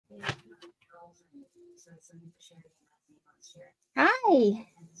Hi.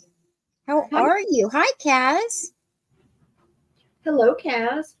 How are you? Hi, Kaz. Hello,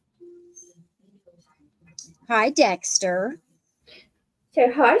 Kaz. Hi, Dexter.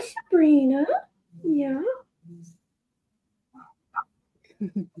 Say hi, Sabrina. Yeah.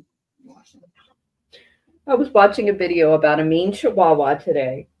 I was watching a video about a mean Chihuahua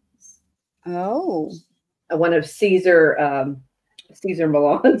today. Oh. One of Caesar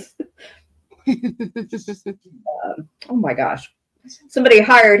Milan's. Oh my gosh. Somebody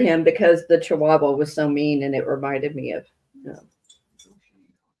hired him because the Chihuahua was so mean, and it reminded me of,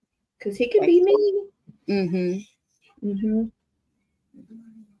 because he can be mean. Mm-hmm. Mm-hmm.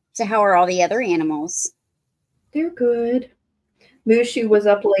 So how are all the other animals? They're good. Mushu was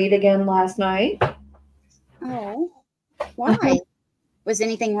up late again last night. Oh, why? Was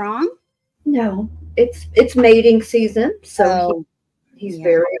anything wrong? No, it's mating season, so he's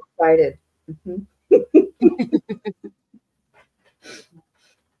very excited.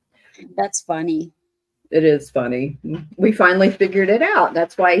 That's funny. It is funny. We finally figured it out.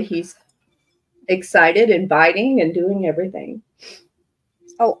 That's why he's excited and biting and doing everything.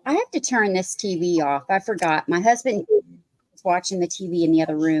 Oh, I have to turn this TV off. I forgot. My husband is watching the TV in the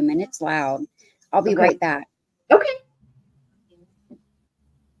other room, and it's loud. I'll be right back. Okay.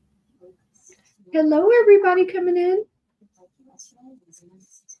 Hello, everybody coming in.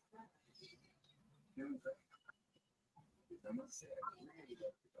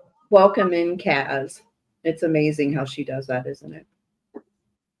 Welcome in, Kaz. It's amazing how she does that, isn't it?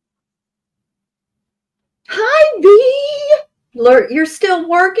 Hi, V. You're still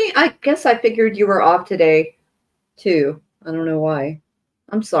working? I guess I figured you were off today, too. I don't know why.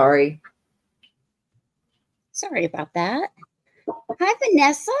 I'm sorry. Sorry about that. Hi,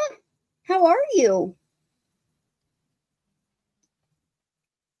 Vanessa. How are you?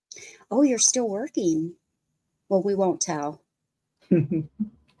 Oh, you're still working. Well, we won't tell.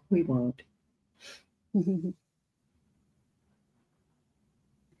 We won't.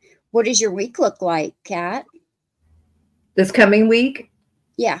 What does your week look like, Kat? This coming week?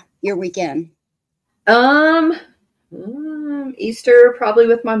 Yeah, your weekend. Easter probably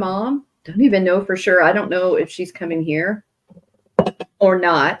with my mom. Don't even know for sure. I don't know if she's coming here or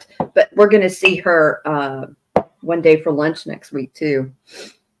not, but we're going to see her one day for lunch next week too.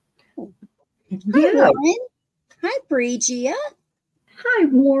 Hi, Warren. Hi, Bri, Gia. Hi,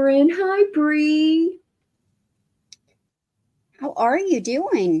 Warren. Hi, Bri. How are you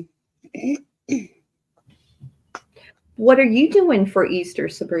doing? What are you doing for Easter,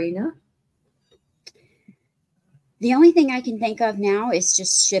 Sabrina? The only thing I can think of now is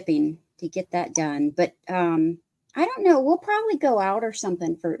just shipping to get that done. But I don't know. We'll probably go out or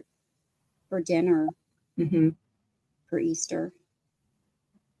something for dinner for Easter.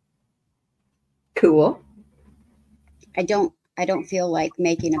 Cool. I don't feel like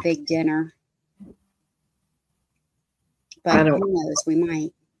making a big dinner. But who knows? We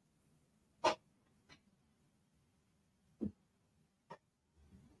might.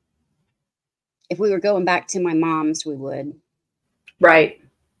 If we were going back to my mom's, we would. Right.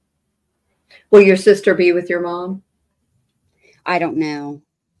 Will your sister be with your mom? I don't know.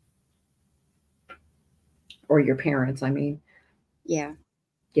 Or your parents, I mean. Yeah.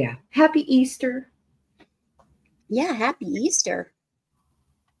 Yeah. Happy Easter. Yeah, happy Easter.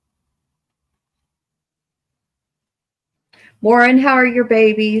 Warren, how are your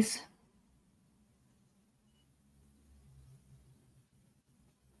babies?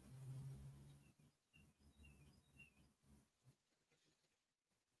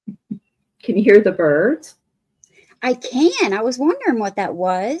 Can you hear the birds? I can. I was wondering what that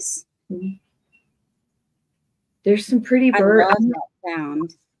was. There's some pretty birds. I love that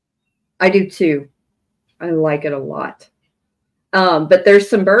sound. I do too. I like it a lot. But there's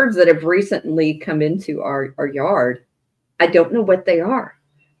some birds that have recently come into our yard. I don't know what they are.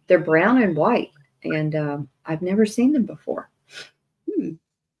 They're brown and white, and I've never seen them before.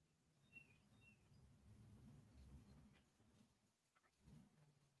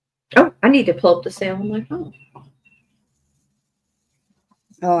 Oh, I need to pull up the sound on my phone.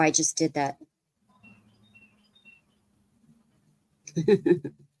 Oh, I just did that.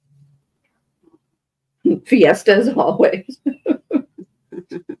 Fiesta as always.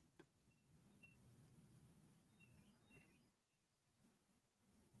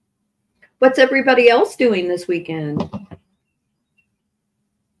 What's everybody else doing this weekend?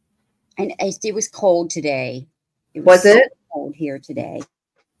 And it was cold today. Was it? So cold here today.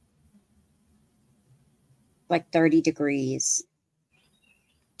 Like 30 degrees.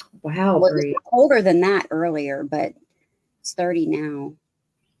 Wow. Well, it was colder than that earlier, but it's 30 now.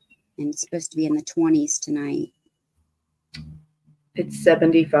 and it's supposed to be in the 20s tonight. It's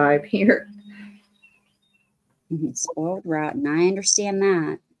 75 here. It's spoiled rotten. I understand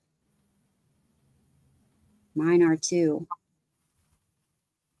that. Mine are too.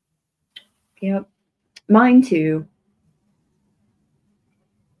 Yep. Mine too.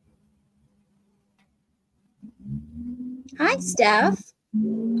 Hi, Steph.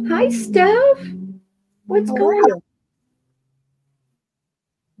 Hi, Steph. What's going on?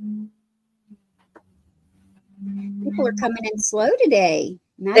 People are coming in slow today.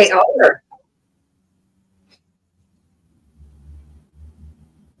 They are.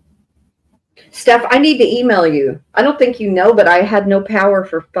 Steph, I need to email you. I don't think you know, but I had no power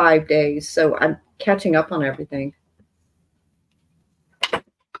for 5 days, so I'm catching up on everything.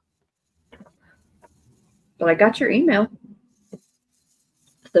 But I got your email.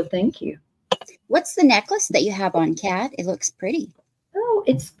 So thank you. What's the necklace that you have on, Cat? It looks pretty. Oh,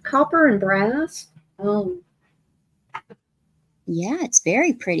 it's copper and brass. Yeah, it's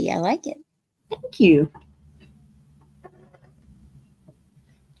very pretty. I like it. Thank you.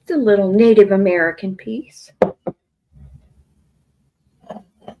 It's a little Native American piece.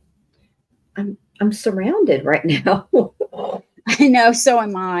 I'm surrounded right now. I know, so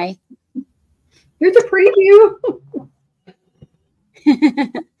am I. Here's a preview.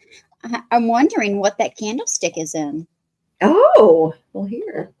 I'm wondering what that candlestick is in. Oh, well,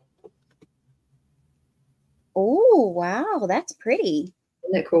 here. Oh, wow, that's pretty.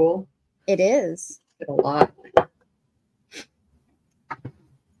 Isn't it cool? It is. It's a lot.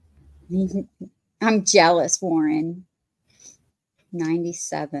 I'm jealous, Warren.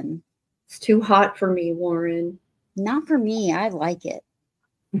 97. It's too hot for me, Warren. Not for me. I like it.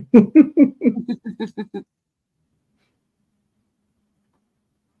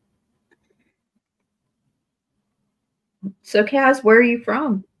 So, Kaz, where are you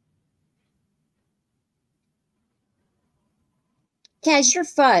from? Kaz, you're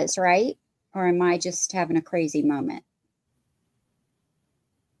Fuzz, right? Or am I just having a crazy moment?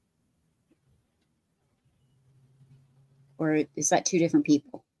 Or is that two different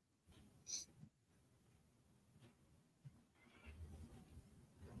people?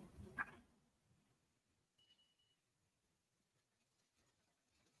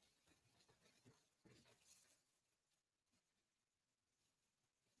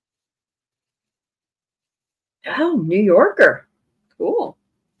 Oh, New Yorker. Cool.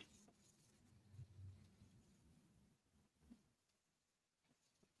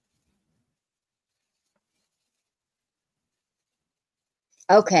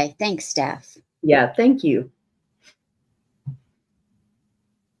 Okay, thanks, Steph. Yeah, thank you.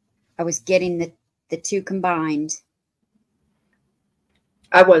 I was getting the two combined.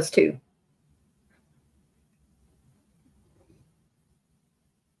 I was too.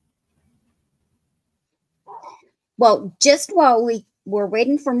 Well, just while we're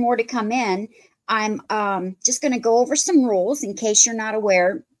waiting for more to come in, I'm just going to go over some rules in case you're not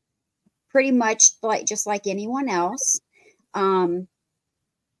aware. Pretty much just like anyone else.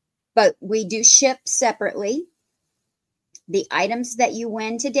 But we do ship separately. The items that you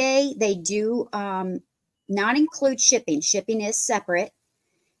win today, they do not include shipping. Shipping is separate.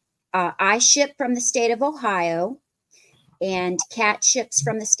 I ship from the state of Ohio, and Cat ships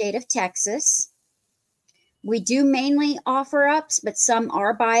from the state of Texas. We do mainly offer ups, but some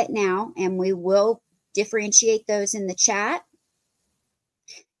are buy it now, and we will differentiate those in the chat.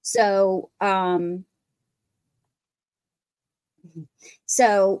 So,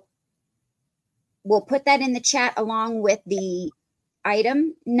 we'll put that in the chat along with the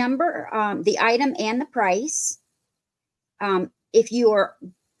item number, the item and the price. If you are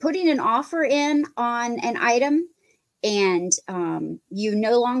putting an offer in on an item and you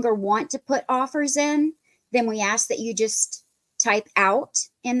no longer want to put offers in, then we ask that you just type out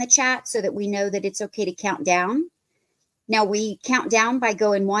in the chat so that we know that it's okay to count down. Now we count down by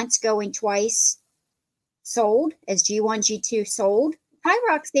going once, going twice, sold as G1, G2 sold. Hi,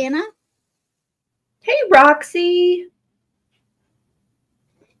 Roxana. Hey, Roxy.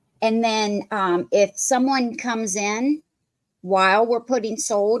 And then if someone comes in while we're putting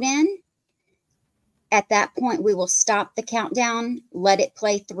sold in, at that point, we will stop the countdown, let it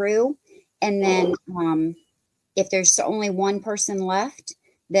play through. And then if there's only one person left,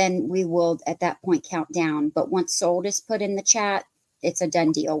 then we will at that point count down. But once sold is put in the chat, it's a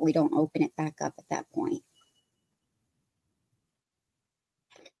done deal. We don't open it back up at that point.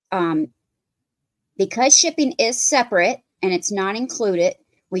 Because shipping is separate and it's not included,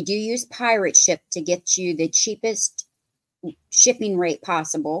 we do use pirate ship to get you the cheapest shipping rate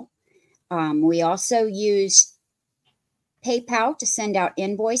possible. We also use PayPal to send out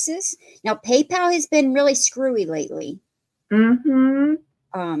invoices. Now, PayPal has been really screwy lately. Mm-hmm.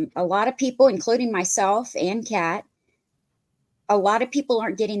 A lot of people, including myself and Kat, a lot of people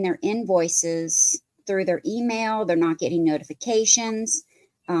aren't getting their invoices through their email. They're not getting notifications.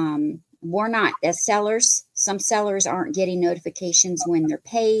 We're not, as sellers, some sellers aren't getting notifications when they're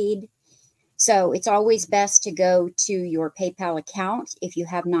paid. So it's always best to go to your PayPal account if you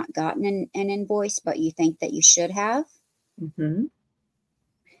have not gotten an invoice, but you think that you should have. Mm-hmm.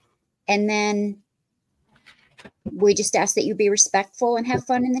 And then we just ask that you be respectful and have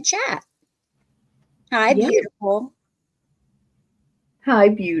fun in the chat. Hi, Yeah. beautiful. Hi,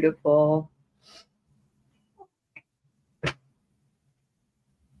 beautiful.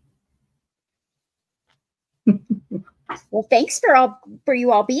 Well, thanks for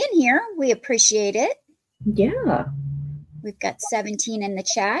you all being here. We appreciate it. Yeah. We've got 17 in the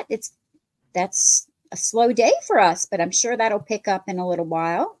chat. That's a slow day for us, but I'm sure that'll pick up in a little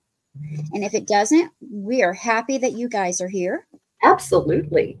while. And if it doesn't, we are happy that you guys are here.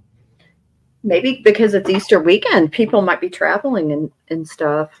 Absolutely. Maybe because it's Easter weekend, people might be traveling and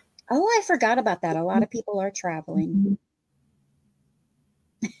stuff. Oh, I forgot about that. A lot of people are traveling.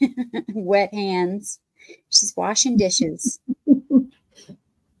 Wet hands. She's washing dishes.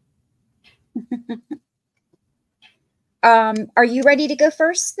 Are you ready to go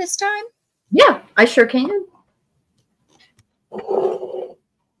first this time? Yeah, I sure can. All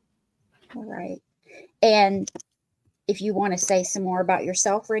right. And if you want to say some more about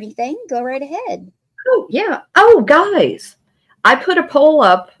yourself or anything, go right ahead. Oh, yeah. Oh, guys, I put a poll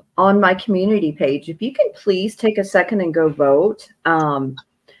up on my community page. If you can please take a second and go vote.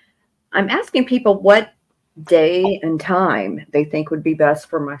 I'm asking people what day and time they think would be best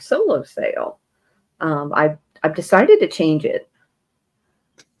for my solo sale. I've decided to change it.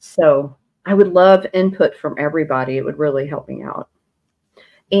 So I would love input from everybody. It would really help me out.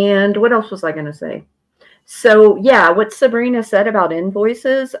 And what else was I going to say? So yeah, what Sabrina said about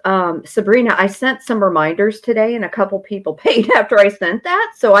invoices, Sabrina, I sent some reminders today and a couple people paid after I sent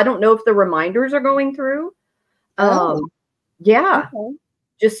that. So I don't know if the reminders are going through. Yeah, okay.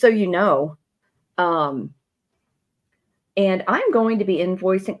 Just so you know. And I'm going to be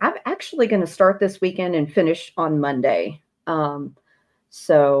invoicing. I'm actually going to start this weekend and finish on Monday.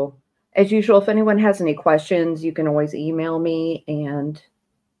 So as usual, if anyone has any questions, you can always email me and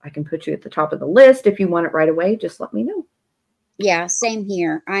I can put you at the top of the list. If you want it right away, just let me know. Yeah, same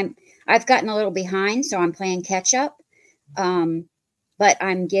here. I've gotten a little behind, so I'm playing catch up. But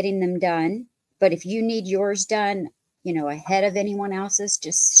I'm getting them done. But if you need yours done, ahead of anyone else's,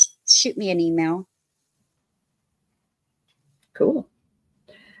 just shoot me an email. Cool.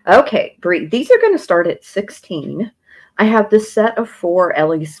 Okay, Bri, these are going to start at 16. I have this set of 4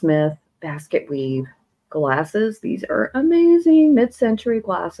 Ellie Smith basket weave glasses. These are amazing mid-century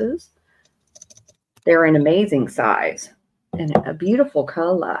glasses. They're an amazing size and a beautiful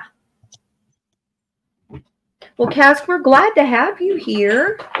color. Well, Cass, we're glad to have you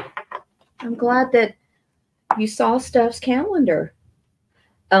here. I'm glad that you saw Steph's calendar.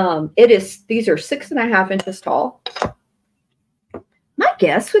 These are 6.5 inches tall. My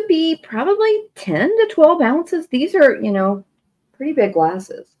guess would be probably 10 to 12 ounces. These are, pretty big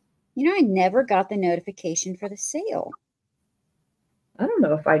glasses. I never got the notification for the sale. I don't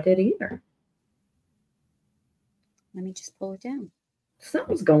know if I did either. Let me just pull it down.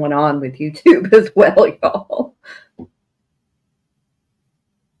 Something's going on with YouTube as well, y'all.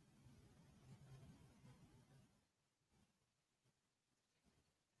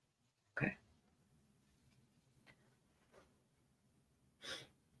 Okay.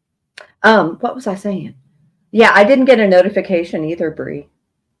 What was I saying? Yeah, I didn't get a notification either, Bri.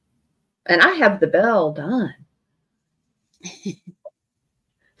 And I have the bell done.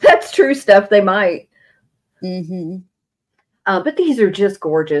 That's true stuff. They might. Mm-hmm. But these are just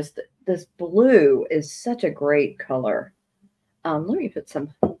gorgeous. This blue is such a great color. Let me put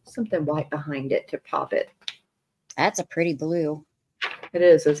something white behind it to pop it. That's a pretty blue. It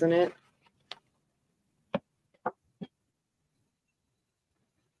is, isn't it?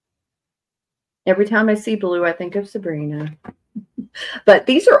 Every time I see blue, I think of Sabrina. But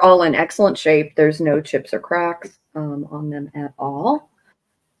these are all in excellent shape. There's no chips or cracks on them at all.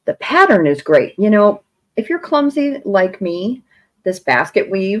 The pattern is great. If you're clumsy like me, this basket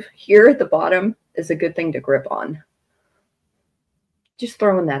weave here at the bottom is a good thing to grip on. Just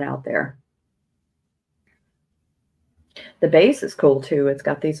throwing that out there. The base is cool too. It's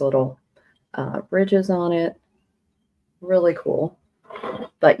got these little ridges on it. Really cool.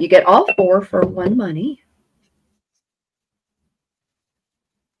 But you get all 4 for one money.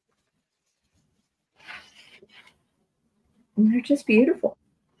 And they're just beautiful.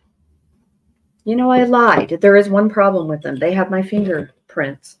 You know, I lied. There is one problem with them. They have my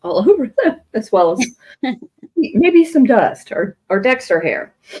fingerprints all over them, as well as maybe some dust or Dexter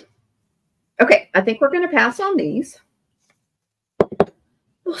hair. Okay, I think we're going to pass on these.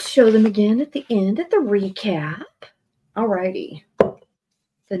 We'll show them again at the end, at the recap. Alrighty.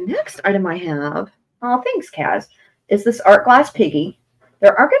 The next item I have, oh, thanks, Kaz, is this art glass piggy.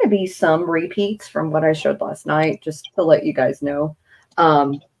 There are going to be some repeats from what I showed last night, just to let you guys know.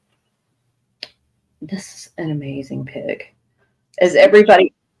 This is an amazing pig. Is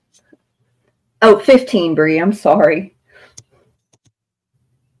everybody... Oh, 15, Bri. I'm sorry.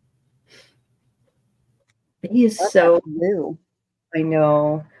 He is so blue. I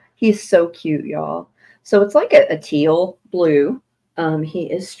know. He's so cute, y'all. So it's like a teal blue.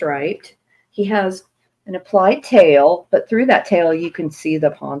 He is striped. He has an applied tail, but through that tail, you can see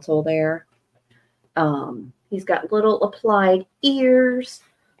the pontil there. He's got little applied ears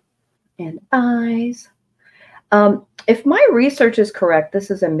and eyes. If my research is correct, this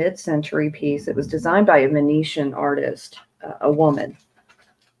is a mid-century piece. It was designed by a Venetian artist, a woman,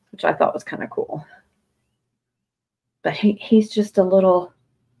 which I thought was kind of cool. But he's just a little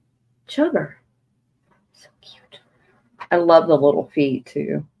chubber. So cute. I love the little feet,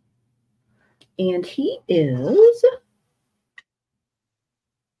 too. And he is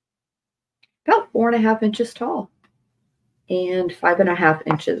about 4.5 inches tall and 5.5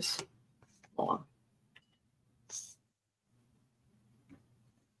 inches long.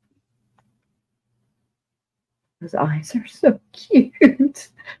 His eyes are so cute.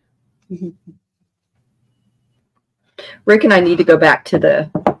 Rick and I need to go back to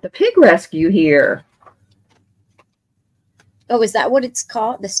the pig rescue here. Oh, is that what it's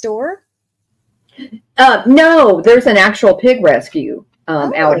called? The store? No, there's an actual pig rescue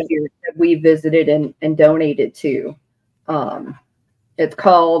out here that we visited and donated to. It's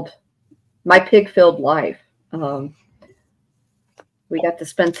called My Pig-Filled Life. We got to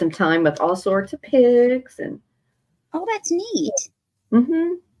spend some time with all sorts of pigs. And oh, that's neat.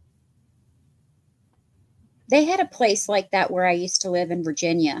 Mm-hmm. They had a place like that where I used to live in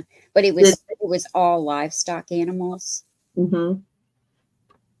Virginia, but it was all livestock animals. Mm-hmm.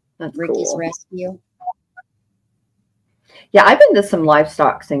 That's Ricky's cool. Rescue. Yeah, I've been to some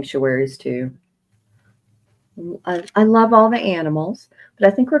livestock sanctuaries too. I love all the animals, but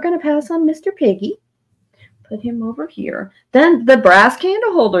I think we're going to pass on Mr. Piggy. Put him over here. Then the brass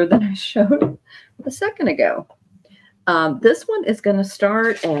candle holder that I showed a second ago. This one is going to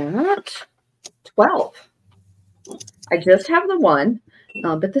start at 12. I just have the one,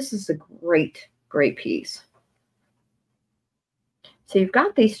 but this is a great, great piece. So you've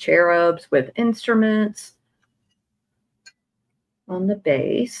got these cherubs with instruments on the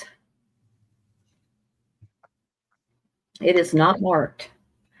base. It is not marked.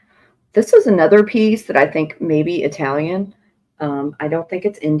 This is another piece that I think may be Italian. I don't think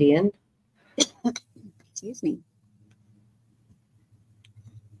it's Indian. Excuse me.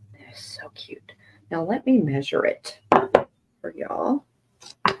 They're so cute. Now let me measure it for y'all.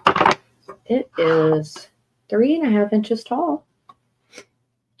 It is 3.5 inches tall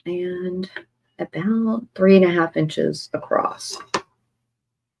and about 3.5 inches across.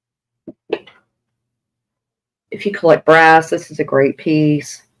 If you collect brass, this is a great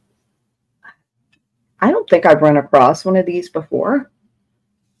piece. I don't think I've run across one of these before.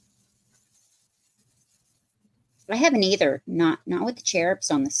 I haven't either. Not with the cherubs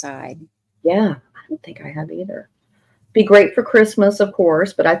on the side. Yeah, I don't think I have either. Be great for Christmas, of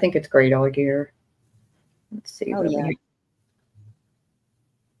course, but I think it's great all year. Let's see. Oh, yeah.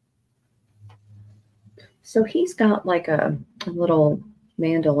 So he's got like a little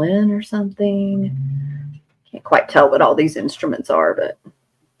mandolin or something. Can't quite tell what all these instruments are, but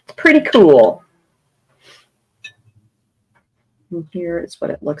it's pretty cool. And here is what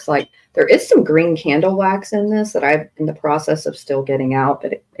it looks like. There is some green candle wax in this that I'm in the process of still getting out,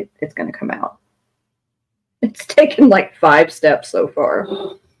 but it's going to come out. It's taken like 5 steps so far.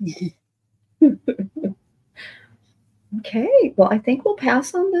 Okay, well, I think we'll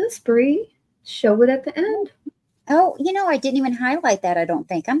pass on this, Bri. Show it at the end. Oh, you know, I didn't even highlight that, I don't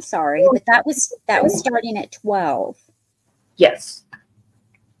think. I'm sorry. But that was starting at 12. Yes.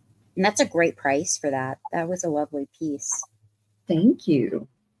 And that's a great price for that. That was a lovely piece. Thank you.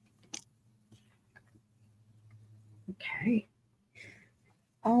 Okay.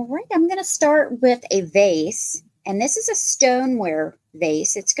 All right, I'm going to start with a vase. And this is a stoneware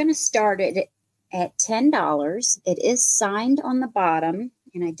vase. It's going to start at $10. It is signed on the bottom.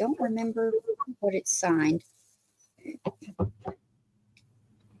 And I don't remember what it's signed.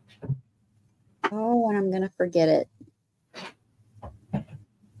 Oh, and I'm going to forget it.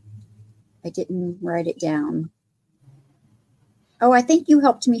 I didn't write it down. Oh, I think you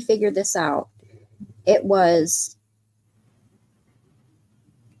helped me figure this out. It was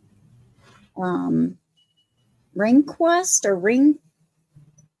Ring Quest or Ring.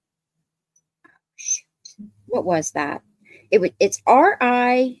 What was that? It's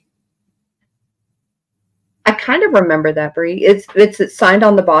R-I. I kind of remember that, Bri. It's signed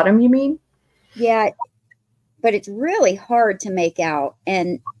on the bottom, you mean? Yeah, but it's really hard to make out.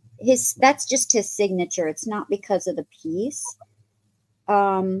 And that's just his signature. It's not because of the piece.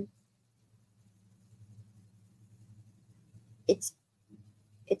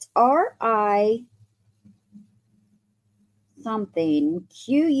 It's R-I something.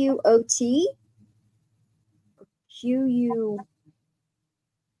 Q-U-O-T. Q-U.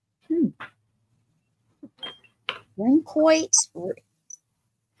 Ringcoit.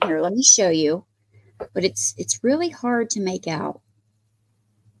 Here, let me show you. But it's really hard to make out.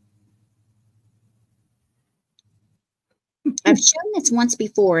 I've shown this once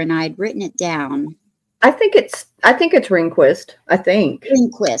before, and I had written it down. I think it's Ringquist. I think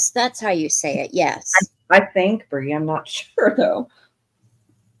Ringquist. That's how you say it. Yes. I think, Bri. I'm not sure though.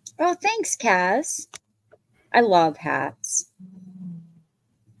 Oh, thanks, Kaz. I love hats.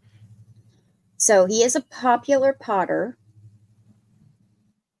 So he is a popular potter,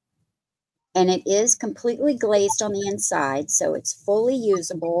 and it is completely glazed on the inside, so it's fully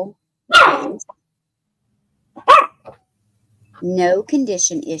usable. No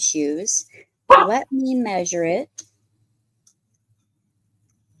condition issues. Let me measure it.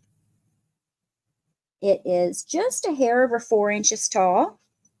 It is just a hair over 4 inches tall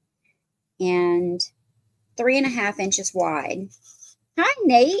and 3.5 inches wide. Hi,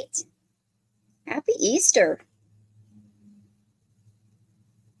 Nate. Happy Easter.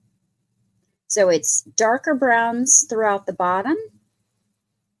 So it's darker browns throughout the bottom.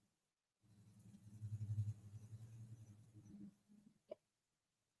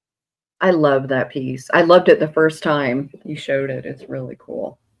 I love that piece. I loved it the first time you showed it. It's really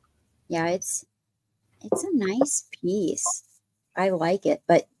cool. Yeah, it's a nice piece. I like it,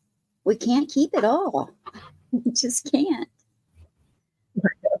 but we can't keep it all. We just can't.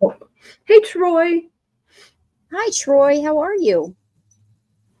 Hey, Troy. Hi, Troy. How are you?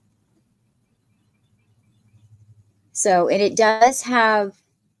 So, and it does have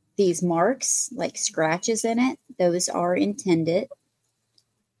these marks, like scratches in it. Those are intended.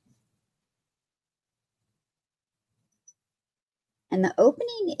 And the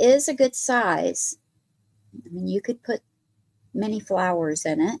opening is a good size. I mean, you could put many flowers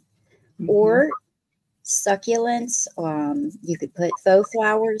in it, or succulents. You could put faux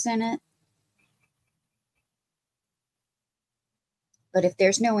flowers in it. But if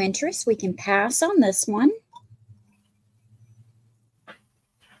there's no interest, we can pass on this one.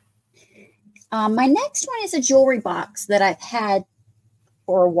 My next one is a jewelry box that I've had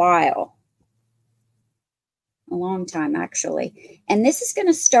for a while. A long time, actually. And this is going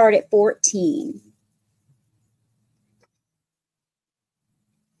to start at 14.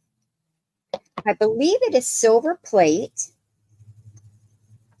 I believe it is silver plate.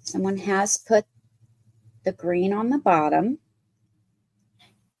 Someone has put the green on the bottom.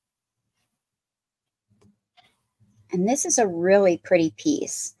 And this is a really pretty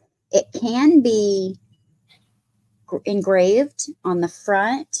piece. It can be engraved on the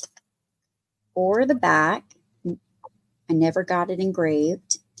front or the back. I never got it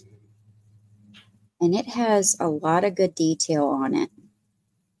engraved. And it has a lot of good detail on it.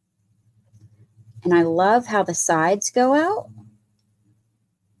 And I love how the sides go out.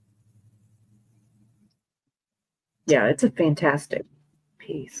 Yeah, it's a fantastic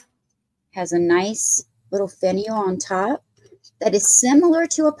piece. Has a nice little finial on top that is similar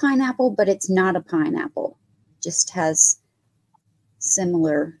to a pineapple, but it's not a pineapple. Just has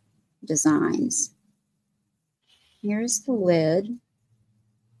similar designs. Here's the lid.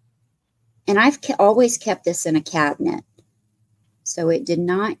 And I've always kept this in a cabinet. So it did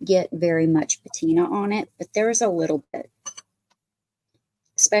not get very much patina on it, but there's a little bit,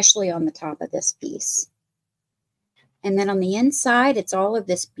 especially on the top of this piece. And then on the inside, it's all of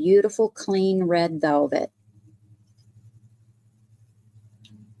this beautiful, clean red velvet.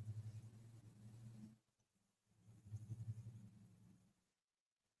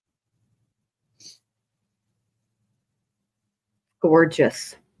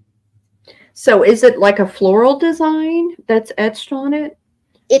 Gorgeous. So is it like a floral design that's etched on it?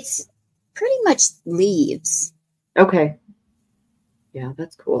 It's pretty much leaves. Okay. Yeah,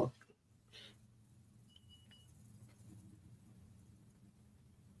 that's cool.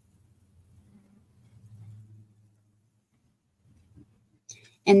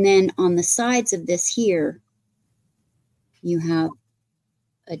 And then on the sides of this here, you have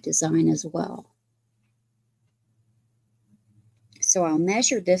a design as well. So I'll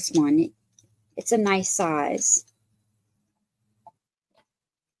measure this one. It's a nice size.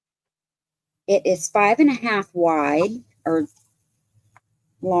 It is 5.5 wide or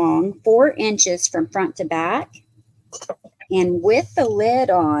long, 4 inches from front to back. And with the lid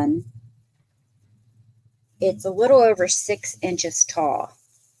on, it's a little over 6 inches tall.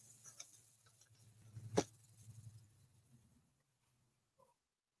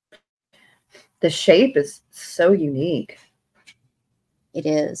 The shape is so unique. It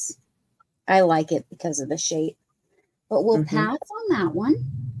is. I like it because of the shape. But we'll pass on that one.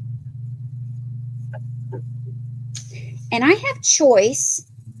 And I have choice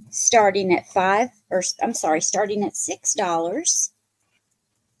starting at starting at $6.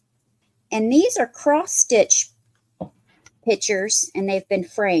 And these are cross-stitch pictures, and they've been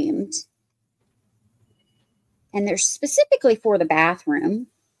framed. And they're specifically for the bathroom,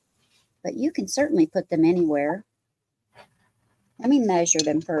 but you can certainly put them anywhere. Let me measure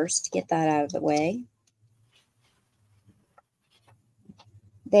them first to get that out of the way.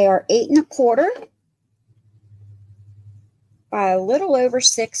 They are 8 1/4 by a little over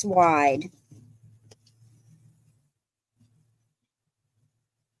 6 wide.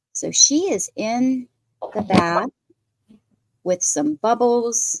 So she is in the bath with some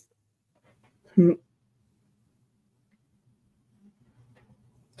bubbles.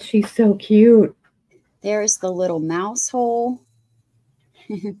 She's so cute. There's the little mouse hole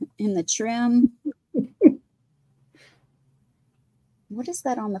in the trim. What is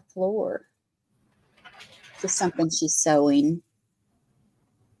that on the floor? Just something she's sewing.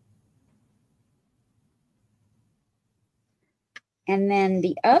 And then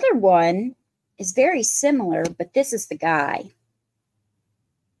the other one is very similar, but this is the guy.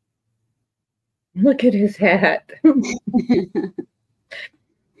 Look at his hat. Look,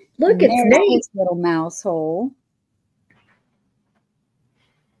 And it's Nate. His little mouse hole.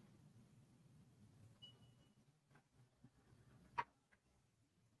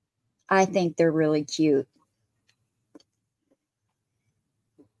 I think they're really cute.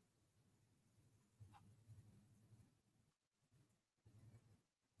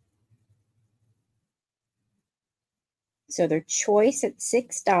 So their choice at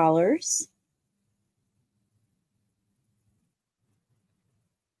 $6.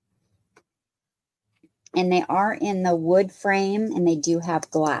 And they are in the wood frame, and they do have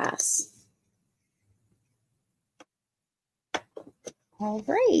glass. All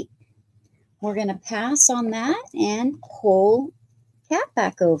right. We're going to pass on that and pull Cat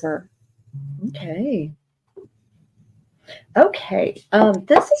back over. Okay. Okay.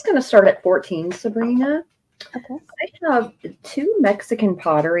 This is going to start at 14, Sabrina. Okay. I have 2 Mexican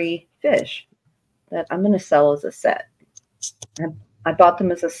pottery fish that I'm going to sell as a set. I bought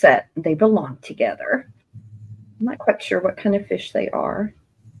them as a set. They belong together. I'm not quite sure what kind of fish they are.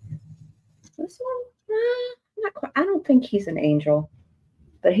 This one, not quite. I don't think he's an angel,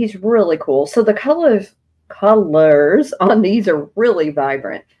 but he's really cool. So the colors on these are really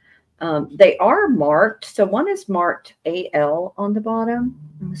vibrant. They are marked. So one is marked AL on the bottom.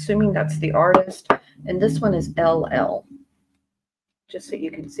 I'm assuming that's the artist. And this one is LL, just so you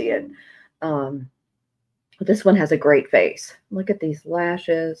can see it. This one has a great face. Look at these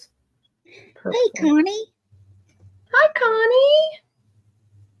lashes. Purple. Hey, Connie. Hi,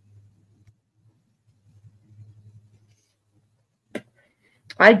 Connie.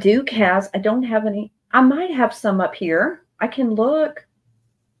 I do, Kaz. I don't have any. I might have some up here. I can look.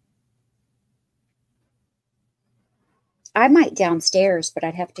 I might downstairs, but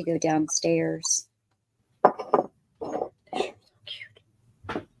I'd have to go downstairs.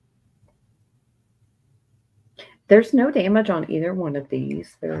 There's no damage on either one of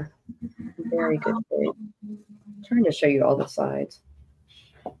these. They're very good shape. I'm trying to show you all the sides.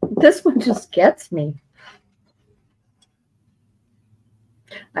 This one just gets me.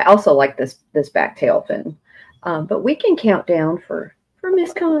 I also like this back tail fin. But we can count down for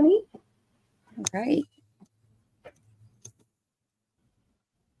Miss Connie. All right.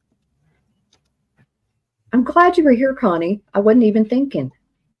 I'm glad you were here, Connie. I wasn't even thinking.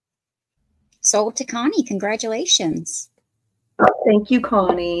 Sold to Connie. Congratulations. Thank you,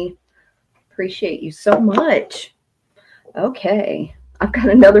 Connie. Appreciate you so much. Okay. I've got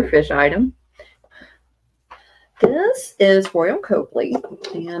another fish item. This is Royal Copley,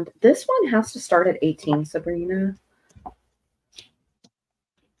 and this one has to start at 18, Sabrina.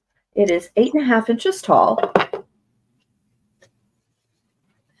 It is 8 1/2 inches tall.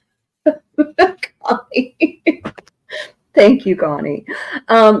 Thank you, Connie.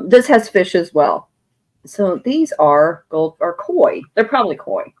 This has fish as well. So these are gold or koi. They're probably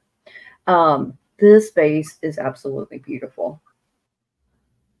koi. This vase is absolutely beautiful.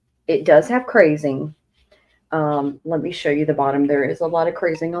 It does have crazing. Let me show you the bottom. There is a lot of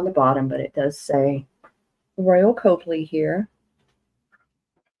crazing on the bottom, but it does say Royal Copley here.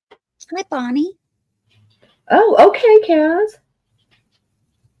 Hi, Bonnie. Oh, okay, Kaz.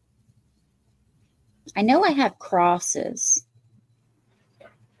 I know I have crosses.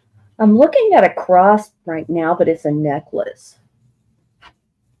 I'm looking at a cross right now, but it's a necklace.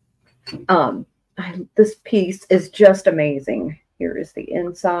 This piece is just amazing. Here is the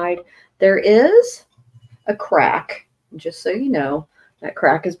inside. There is a crack, just so you know. That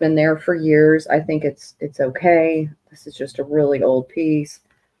crack has been there for years. I think it's okay. This is just a really old piece.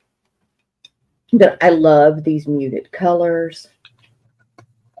 But I love these muted colors.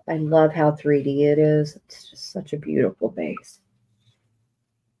 I love how 3D it is. It's just such a beautiful vase.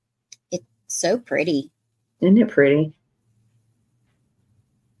 It's so pretty. Isn't it pretty?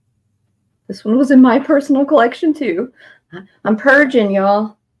 This one was in my personal collection too. I'm purging,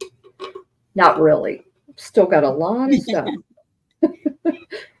 y'all. Not really. Still got a lot of stuff.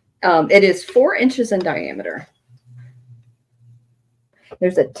 It is 4 inches in diameter.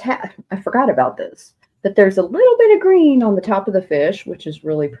 There's a I forgot about this, but there's a little bit of green on the top of the fish, which is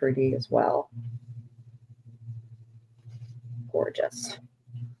really pretty as well. Gorgeous.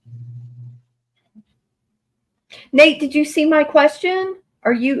 Nate, did you see my question?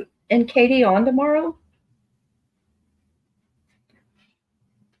 Are you and Katie on tomorrow?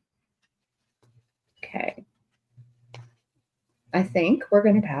 Okay. I think we're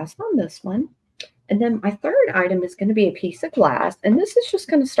going to pass on this one. And then my third item is going to be a piece of glass. And this is just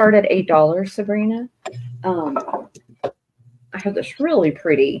going to start at $8, Sabrina. I have this really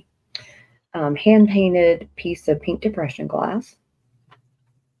pretty hand-painted piece of pink depression glass.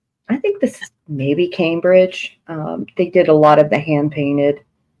 I think this is maybe Cambridge. They did a lot of the hand-painted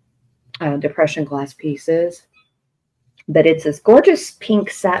depression glass pieces. But it's this gorgeous pink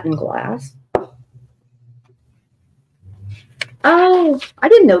satin glass. Oh, I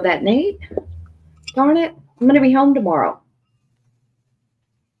didn't know that, Nate. Darn it. I'm going to be home tomorrow.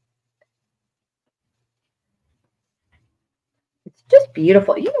 It's just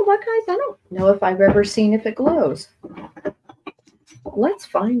beautiful. You know what, guys? I don't know if I've ever seen if it glows. Let's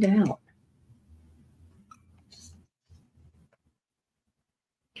find out.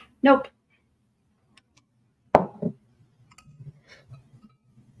 Nope.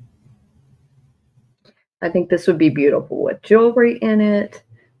 I think this would be beautiful with jewelry in it.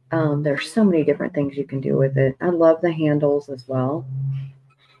 There's so many different things you can do with it. I love the handles as well.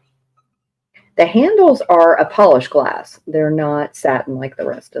 The handles are a polished glass. They're not satin like the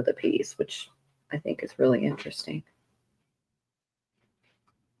rest of the piece, which I think is really interesting.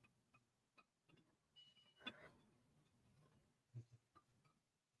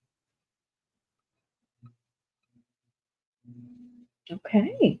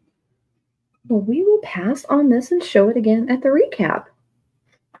 Okay. Well, we will pass on this and show it again at the recap.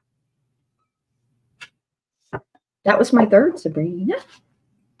 That was my third, Sabrina.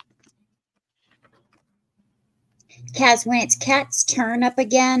 Kaz, when it's Kat's turn up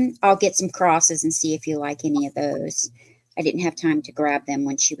again, I'll get some crosses and see if you like any of those. I didn't have time to grab them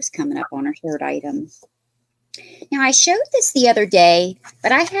when she was coming up on her third item. Now, I showed this the other day,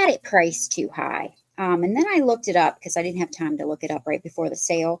 but I had it priced too high. And then I looked it up because I didn't have time to look it up right before the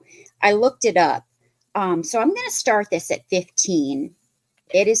sale. I looked it up. So I'm going to start this at $15.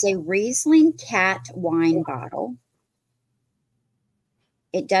 It is a Riesling Cat wine bottle.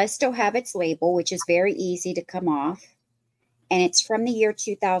 It does still have its label, which is very easy to come off. And it's from the year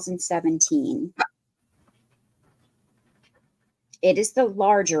 2017. It is the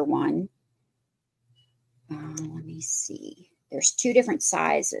larger one. Let me see. There's 2 different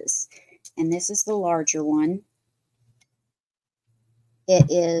sizes. And this is the larger one. It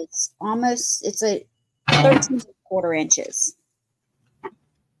is almost, it's a 13.25 inches.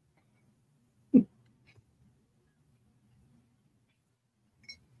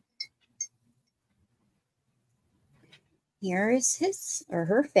 Here is his or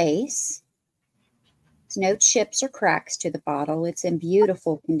her face. There's no chips or cracks to the bottle. It's in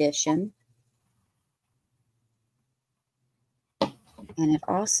beautiful condition. And it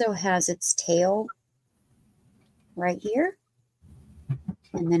also has its tail right here.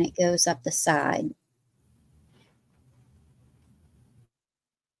 And then it goes up the side.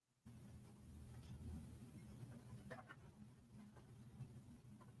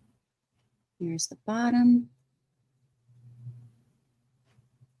 Here's the bottom.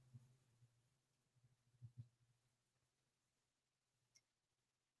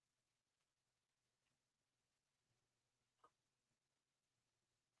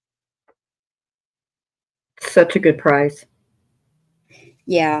 such a good price.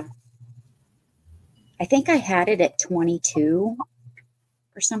 Yeah. I think I had it at 22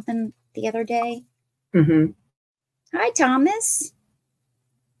 or something the other day. Mm-hmm. Hi, Thomas.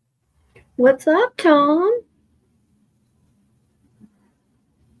 What's up, Tom?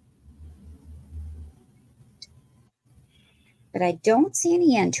 But I don't see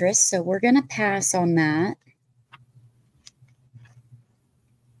any interest, so we're going to pass on that.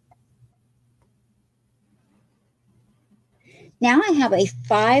 Now I have a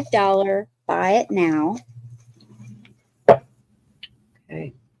 $5 buy it now.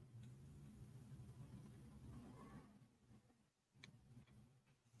 Okay.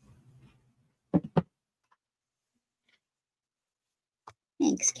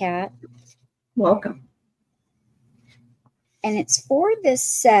 Thanks, Kat. Welcome. And it's for this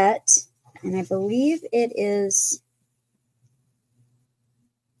set, and I believe it is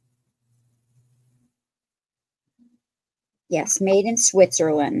yes, made in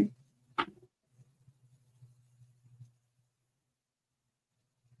Switzerland.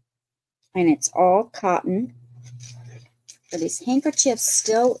 And it's all cotton. So these handkerchiefs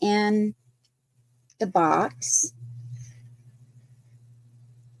still in the box.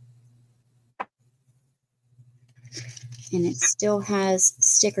 And it still has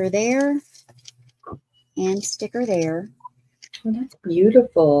sticker there and sticker there. Oh, that's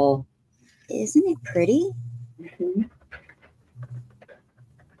beautiful. Isn't it pretty? Mm-hmm.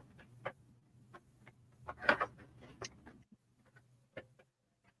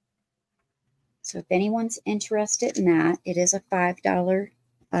 So if anyone's interested in that, it is a $5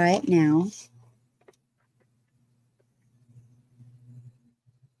 buy it now.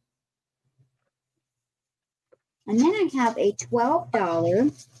 And then I have a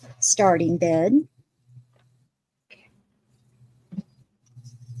 $12 starting bid.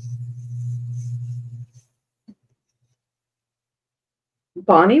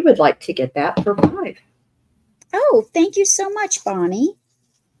 Bonnie would like to get that for $5. Oh, thank you so much, Bonnie.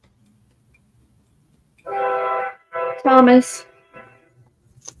 Thomas,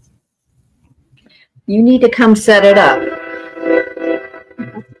 you need to come set it up.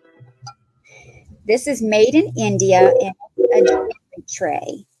 This is made in India in a jewelry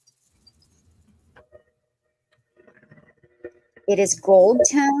tray. It is gold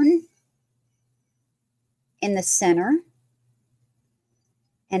tone in the center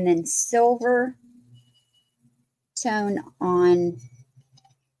and then silver tone on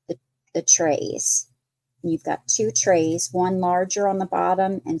the trays. You've got two trays, one larger on the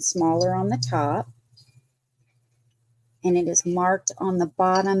bottom and smaller on the top. And it is marked on the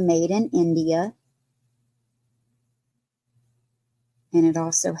bottom, made in India. And it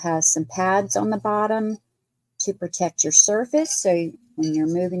also has some pads on the bottom to protect your surface. So when you're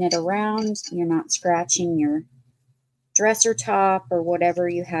moving it around, you're not scratching your dresser top or whatever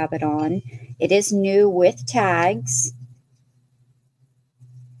you have it on. It is new with tags.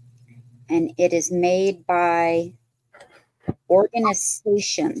 And it is made by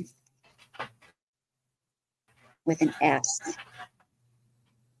Organization with an S.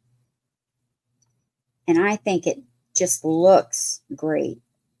 And I think it just looks great.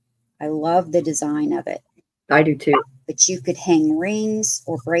 I love the design of it. I do too. But you could hang rings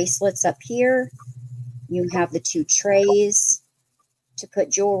or bracelets up here. You have the two trays to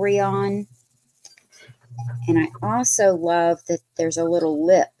put jewelry on. And I also love that there's a little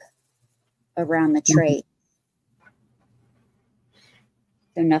lip around the tray.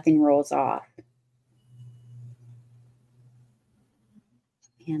 So nothing rolls off.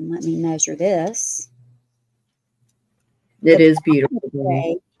 And let me measure this. It is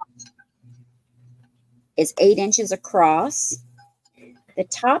beautiful. Is 8 inches across. The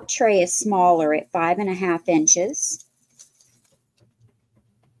top tray is smaller at 5.5 inches.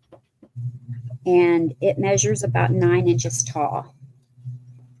 And it measures about 9 inches tall.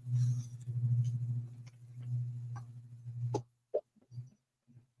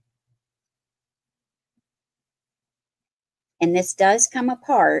 And this does come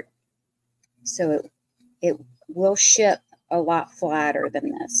apart, so it will ship a lot flatter than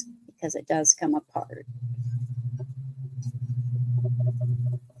this because it does come apart.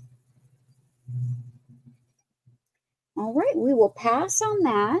 All right, we will pass on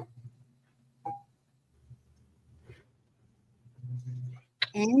that.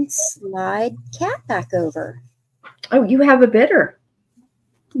 And slide Cat back over. Oh, you have a bidder.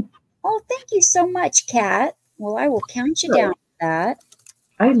 Oh, thank you so much, Cat. Well, I will count you down for that.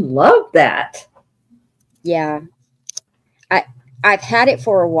 I love that. Yeah. I've had it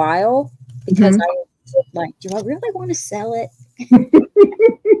for a while because I was like, do I really want to sell it?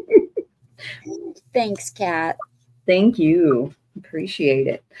 Thanks, Kat. Thank you. Appreciate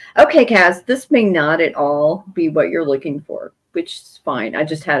it. Okay, Kaz, this may not at all be what you're looking for, which is fine. I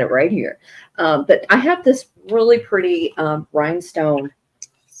just had it right here. But I have this really pretty rhinestone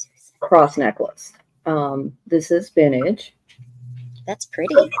cross necklace. This is vintage. That's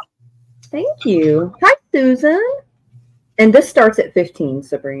pretty. Thank you. Hi, Susan. And this starts at 15,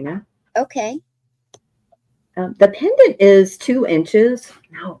 Sabrina. Okay. The pendant is 2 inches.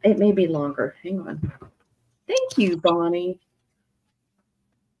 No, it may be longer. Hang on. Thank you, Bonnie.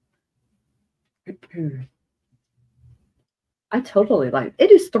 I totally like it.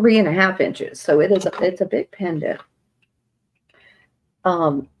 It is 3.5 inches, so it's a big pendant.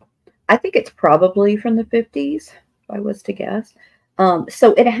 I think it's probably from the 50s, if I was to guess.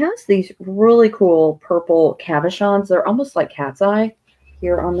 So it has these really cool purple cabochons. They're almost like cat's eye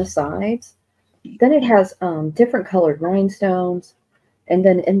here on the sides. Then it has different colored rhinestones. And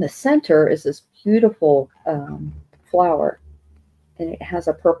then in the center is this beautiful flower. And it has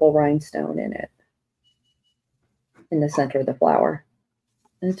a purple rhinestone in it. In the center of the flower.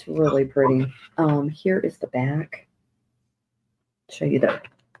 It's really pretty. Here is the back. Show you the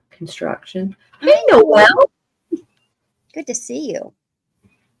construction. Hey, Noelle. Good to see you.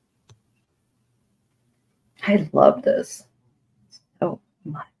 I love this so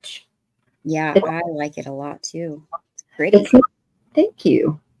much. Yeah, I like it a lot too. It's pretty. Thank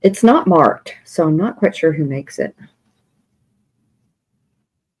you. It's not marked, so I'm not quite sure who makes it.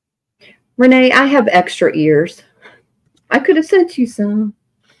 Renee, I have extra ears. I could have sent you some.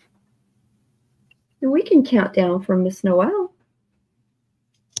 And we can count down from Miss Noelle.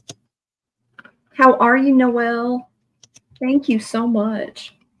 How are you, Noelle? Thank you so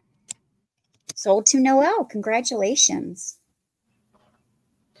much. Sold to Noelle. Congratulations.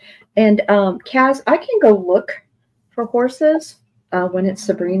 And Kaz, I can go look for horses when it's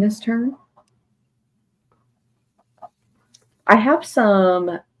Sabrina's turn. I have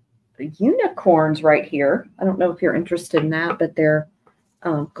some unicorns right here. I don't know if you're interested in that, but they're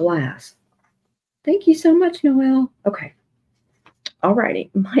glass. Thank you so much, Noelle. Okay. All righty.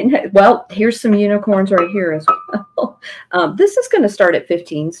 Well, here's some unicorns right here as well. This is going to start at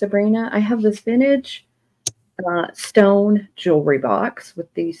 15, Sabrina. I have this vintage stone jewelry box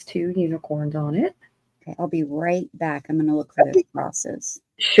with these 2 unicorns on it. Okay, I'll be right back. I'm going to look for those crosses.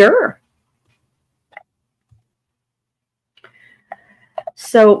 Sure.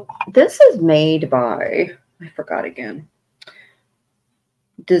 So this is made by, I forgot again,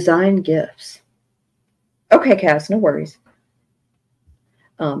 Design Gifts. Okay, Cass, no worries.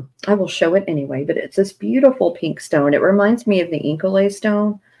 I will show it anyway, but it's this beautiful pink stone. It reminds me of the Incolay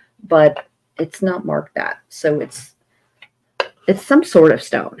stone, but it's not marked that. So it's some sort of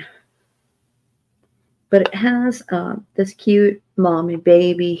stone. But it has this cute mommy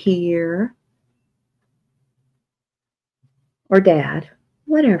baby here. Or dad,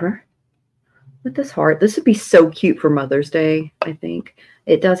 whatever. With this heart. This would be so cute for Mother's Day, I think.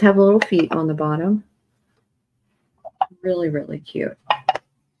 It does have little feet on the bottom. Really, really cute.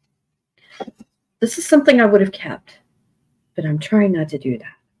 This is something I would have kept, but I'm trying not to do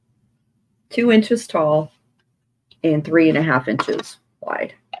that. 2 inches tall and 3.5 inches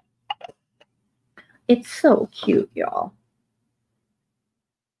wide. It's so cute, y'all.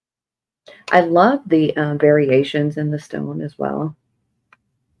 I love the variations in the stone as well.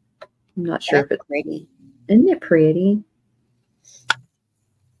 I'm not sure if it's pretty. Isn't it pretty?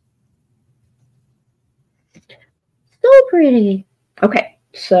 So pretty. Okay,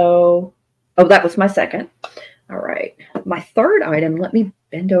 so, oh, that was my second. All right, my third item, let me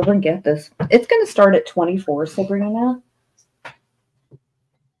bend over and get this. It's going to start at 24, Sabrina.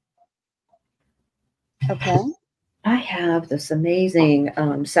 Okay. I have this amazing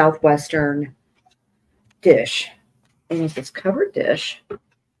Southwestern dish. And it's this covered dish.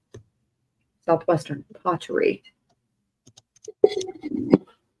 Southwestern pottery.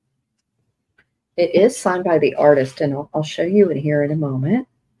 It is signed by the artist, and I'll show you it here in a moment.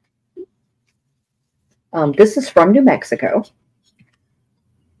 This is from New Mexico.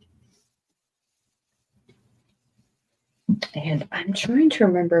 And I'm trying to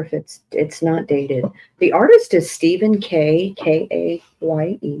remember if it's not dated. The artist is Stephen K.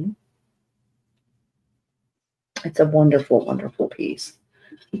 K-A-Y-E. It's a wonderful, wonderful piece.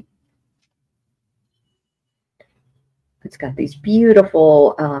 It's got these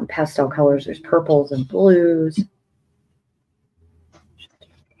beautiful pastel colors. There's purples and blues.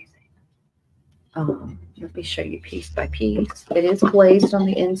 Let me show you piece by piece. It is glazed on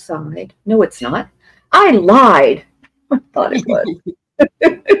the inside. No, it's not. I lied. I thought it was.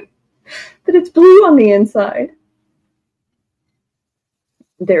 But it's blue on the inside.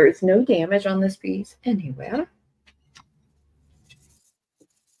 There is no damage on this piece anywhere.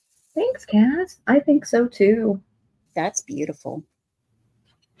 Thanks, Cass. I think so too. That's beautiful.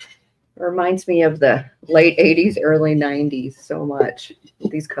 It reminds me of the late 80s, early 90s so much,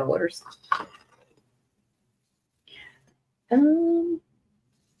 these colors.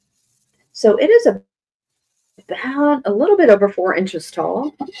 So it is about a little bit over 4 inches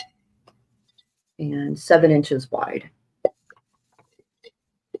tall and 7 inches wide.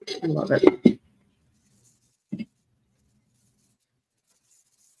 I love it.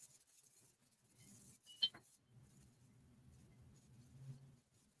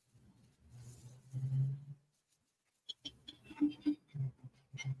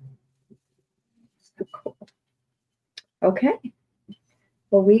 So cool. Okay.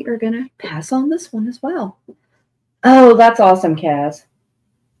 Well, we are going to pass on this one as well. Oh, that's awesome, Kaz.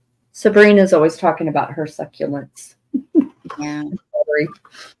 Sabrina's always talking about her succulents. Yeah.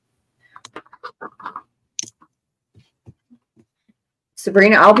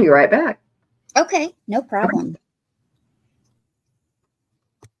 Sabrina, I'll be right back. Okay, no problem.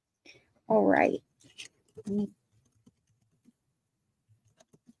 All right.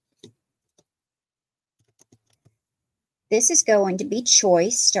 This is going to be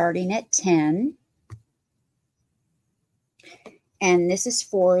choice starting at 10. And this is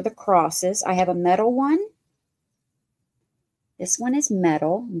for the crosses. I have a metal one. This one is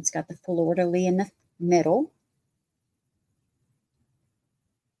metal. It's got the fleur-de-lis in the middle.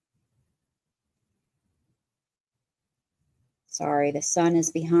 Sorry, the sun is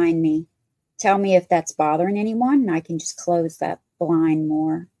behind me. Tell me if that's bothering anyone, and I can just close that blind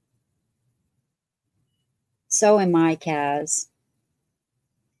more. So am I, Kaz.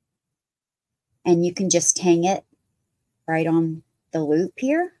 And you can just hang it right on the loop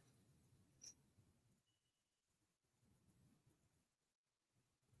here.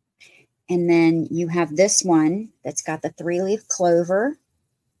 And then you have this one that's got the 3-leaf clover.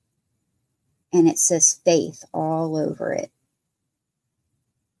 And it says faith all over it.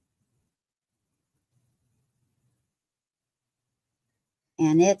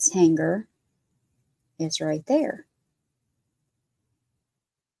 And its hanger is right there.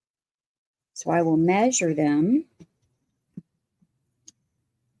 So I will measure them.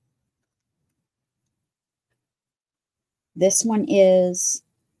 This one is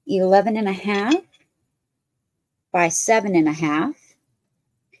 11.5 by 7.5.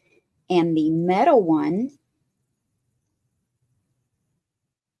 And the metal one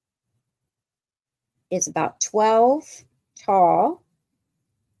is about 12 tall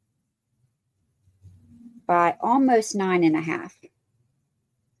by almost 9.5.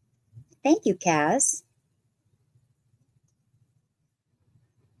 Thank you, Kaz.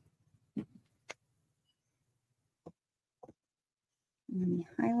 Let me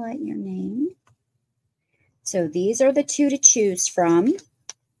highlight your name. So these are the two to choose from.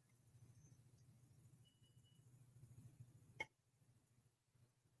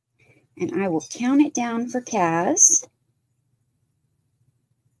 And I will count it down for Kaz.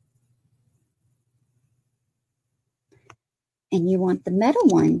 And you want the metal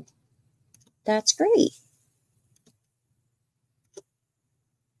one. That's great.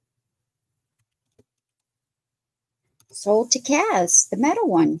 Sold to Kaz, the metal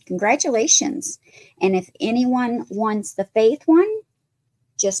one. Congratulations. And if anyone wants the faith one,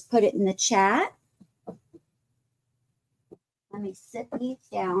 just put it in the chat. Let me sit these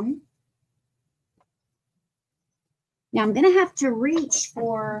down. Now I'm going to have to reach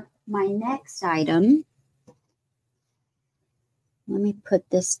for my next item. Let me put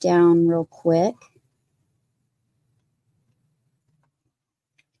this down real quick.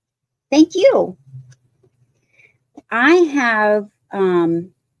 Thank you. I have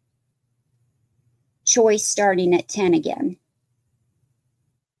choice starting at 10 again.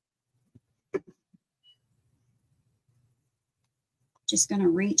 Just going to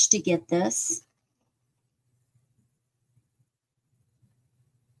reach to get this.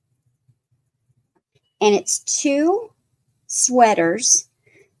 And it's 2 sweaters.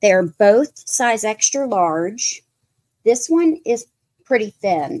 They're both size extra large. This one is pretty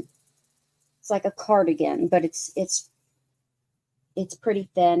thin. It's like a cardigan, but it's pretty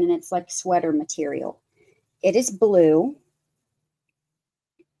thin and it's like sweater material. It is blue.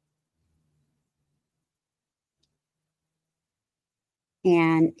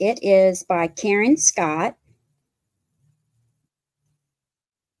 And it is by Karen Scott.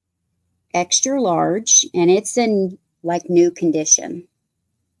 Extra large, and it's in like new condition.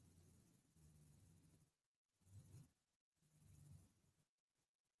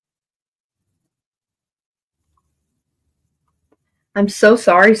 I'm so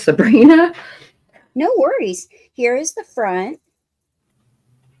sorry, Sabrina. No worries. Here is the front.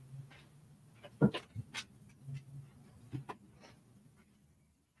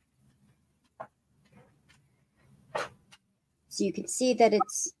 So you can see that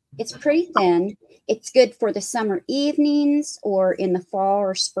it's pretty thin. It's good for the summer evenings or in the fall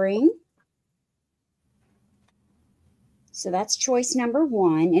or spring. So that's choice number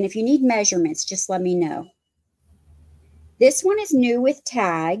one. And if you need measurements, just let me know. This one is new with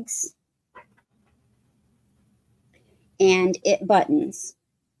tags. And it buttons.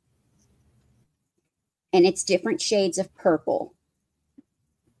 And it's different shades of purple.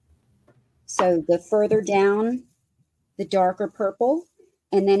 So the further down, the darker purple,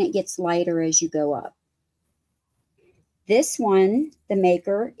 and then it gets lighter as you go up. This one, the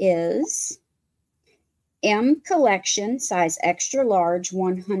maker is M Collection, size extra large,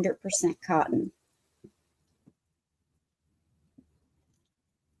 100% cotton.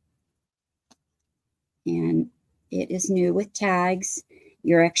 And it is new with tags,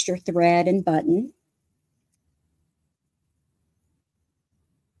 your extra thread and button.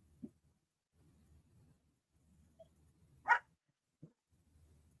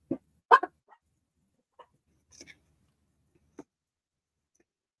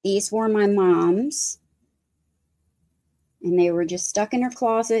 These were my mom's, and they were just stuck in her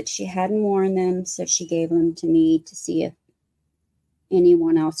closet. She hadn't worn them, so she gave them to me to see if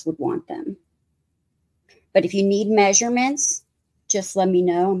anyone else would want them. But if you need measurements, just let me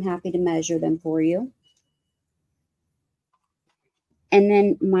know. I'm happy to measure them for you. And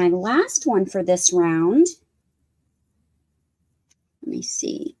then my last one for this round, let me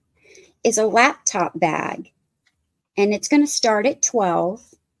see, is a laptop bag. And it's going to start at 12.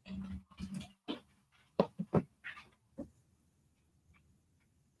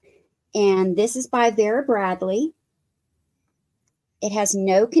 And this is by Vera Bradley. It has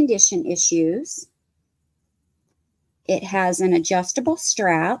no condition issues. It has an adjustable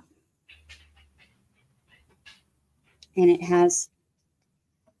strap. And it has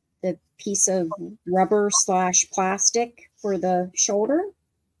the piece of rubber / plastic for the shoulder.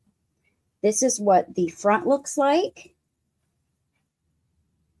 This is what the front looks like.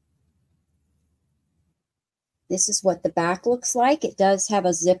 This is what the back looks like. It does have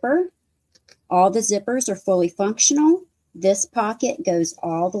a zipper. All the zippers are fully functional. This pocket goes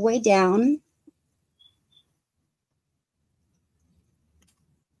all the way down.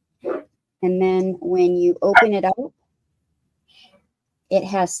 And then when you open it up, it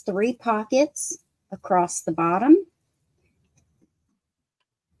has 3 pockets across the bottom.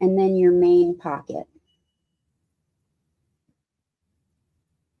 And then your main pocket.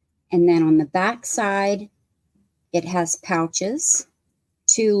 And then on the back side, it has pouches,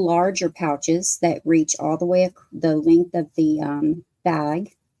 2 larger pouches that reach all the way the length of the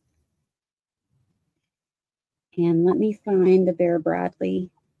bag. And let me find the Vera Bradley.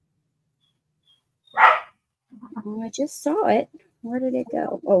 Oh, I just saw it. Where did it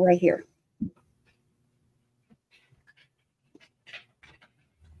go? Oh, right here.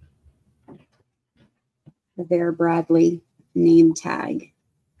 The Vera Bradley name tag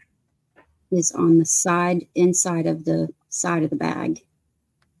is on the inside of the side of the bag.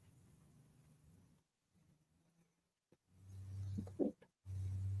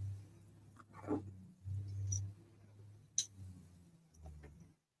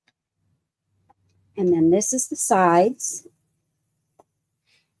 And then this is the sides.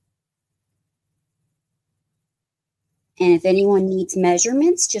 And if anyone needs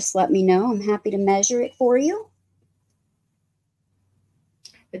measurements, just let me know. I'm happy to measure it for you.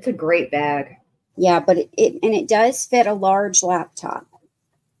 It's a great bag. Yeah, but it does fit a large laptop.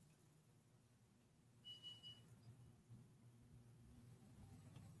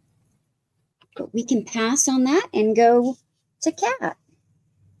 But we can pass on that and go to Cat.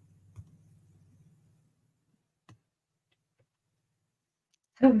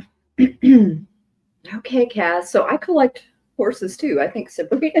 Okay, Cass. So I collect horses too. I think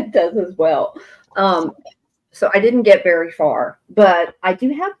Sabrina does as well. So I didn't get very far, but I do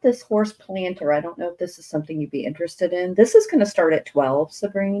have this horse planter. I don't know if this is something you'd be interested in. This is going to start at 12,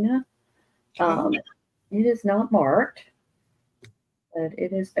 Sabrina. It is not marked, but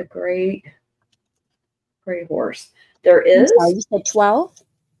it is a great horse. There is. You said 12?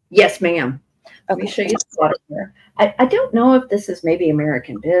 Yes, ma'am. Okay. Let me show you the bottom here. I don't know if this is maybe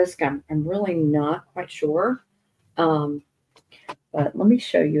American Bisque. I'm really not quite sure. But let me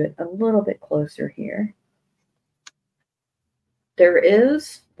show you it a little bit closer here. There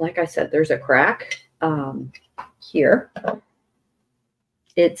is, like I said, there's a crack here.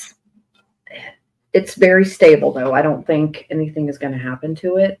 It's It's very stable, though. I don't think anything is going to happen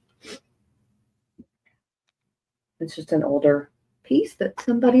to it. It's just an older piece that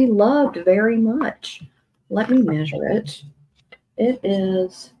somebody loved very much. Let me measure it. It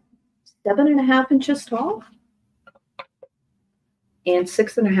is 7.5 inches tall and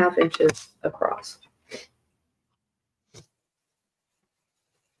 6.5 inches across.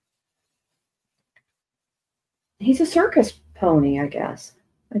 He's a circus pony, I guess.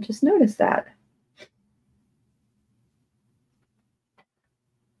 I just noticed that.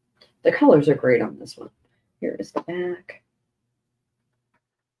 The colors are great on this one. Here is the back.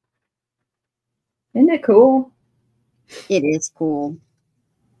 Isn't it cool? It is cool.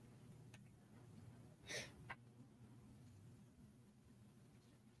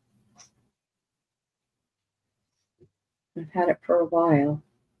 I've had it for a while.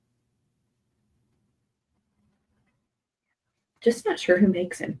 Just not sure who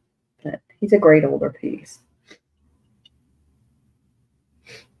makes him, but he's a great older piece.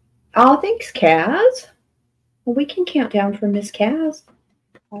 Oh, thanks, Kaz. Well, we can count down for Miss Kaz.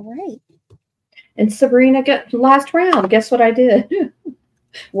 All right. And Sabrina got last round. Guess what I did?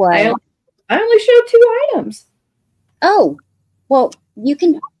 What? I only showed 2 items. Oh, well, you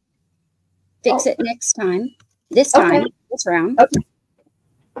can fix it next time. This time, this round. Okay.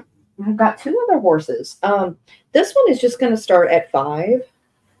 I've got 2 other horses. This one is just going to start at 5.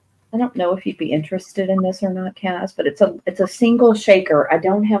 I don't know if you'd be interested in this or not, Kaz, but it's a single shaker. I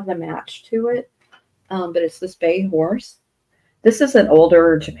don't have the match to it, but it's this bay horse. This is an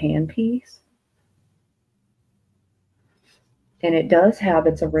older Japan piece. And it does have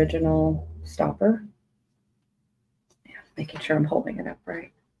its original stopper. Yeah, making sure I'm holding it up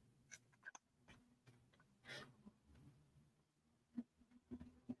right.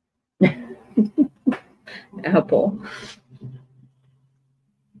 Apple.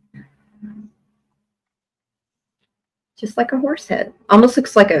 Just like a horse head. Almost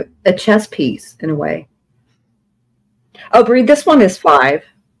looks like a chess piece in a way. Oh, Bri, this one is 5.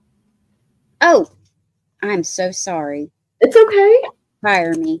 Oh, I'm so sorry. It's okay.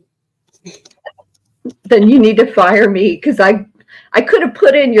 Fire me. Then you need to fire me because I could have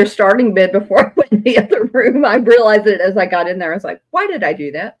put in your starting bid before I went in the other room. I realized it as I got in there. I was like, why did I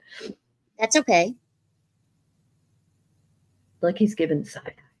do that? That's okay. Like he's giving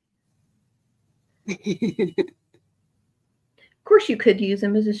side. Of course, you could use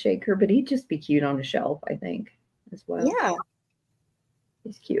him as a shaker, but he'd just be cute on a shelf, I think, as well. Yeah.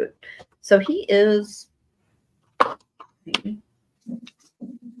 He's cute. So he is 3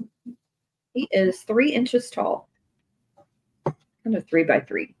 inches tall. Kind of 3 by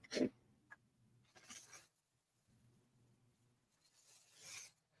 3.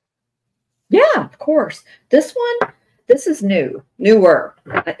 Yeah, of course. This is newer.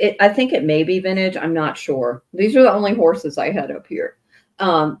 I think it may be vintage. I'm not sure. These are the only horses I had up here.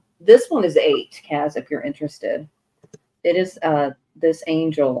 This one is 8, Kaz, if you're interested. It is this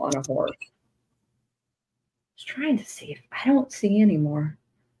angel on a horse. I was trying to see if I don't see anymore.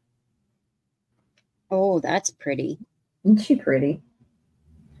 Oh, that's pretty. Isn't she pretty?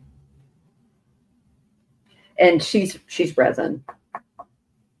 And she's resin.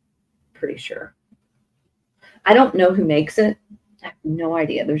 Pretty sure. I don't know who makes it. I have no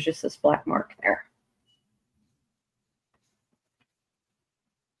idea. There's just this black mark there.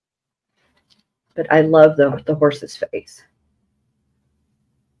 But I love the horse's face.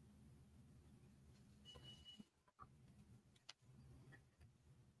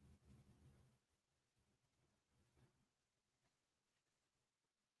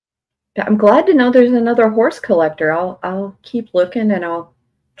 I'm glad to know there's another horse collector. I'll keep looking and I'll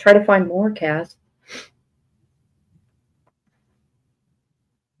try to find more, Kaz.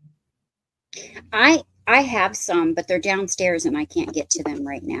 I have some, but they're downstairs and I can't get to them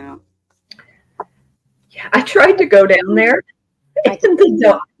right now. Yeah, I tried to go down there.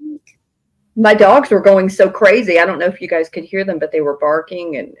 My dogs were going so crazy. I don't know if you guys could hear them, but they were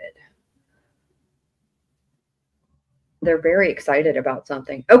barking and they're very excited about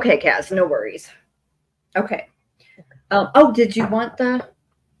something. Okay, Kaz, no worries. Okay. Oh, did you want the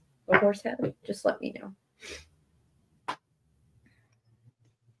horse head? Just let me know.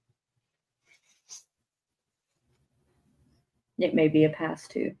 It may be a pass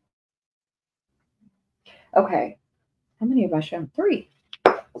too. Okay. How many have I shown? 3.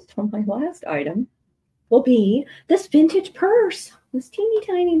 So my last item will be this vintage purse. This teeny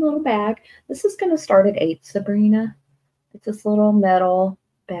tiny little bag. This is going to start at 8, Sabrina. It's this little metal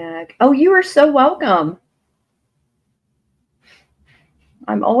bag. Oh, you are so welcome.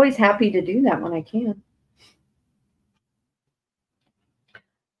 I'm always happy to do that when I can.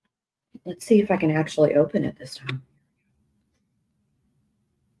 Let's see if I can actually open it this time.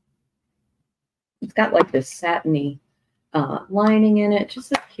 It's got like this satiny lining in it.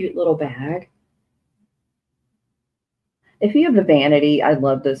 Just a cute little bag. If you have a vanity, I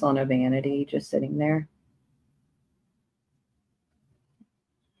love this on a vanity, just sitting there.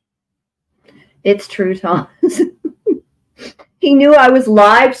 It's true, Thomas. He knew I was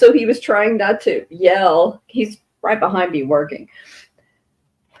live, so he was trying not to yell. He's right behind me working.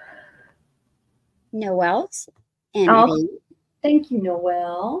 Noelle's envy. Oh, thank you,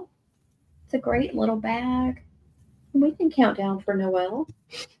 Noelle. It's a great little bag. We can count down for Noelle.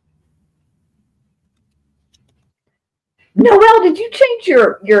 Noelle, did you change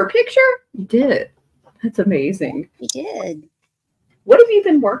your picture? You did. That's amazing. We did. What have you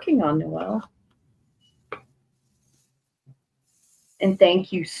been working on, Noelle? And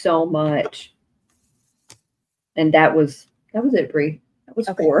thank you so much. And that was it, Bri. That was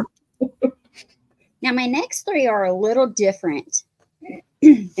okay. 4. Now my next 3 are a little different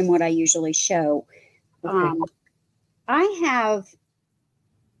than what I usually show. Okay. I have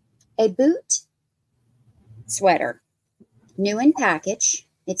a boot sweater, new in package.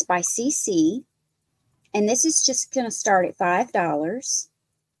 It's by CC, and this is just going to start at $5.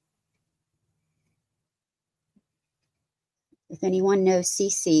 If anyone knows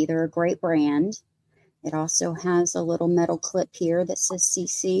CC, they're a great brand. It also has a little metal clip here that says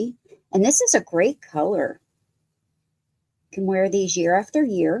CC. And this is a great color. You can wear these year after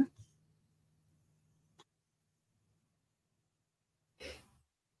year.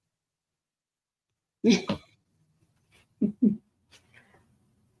 They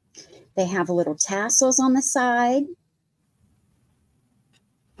have little tassels on the side.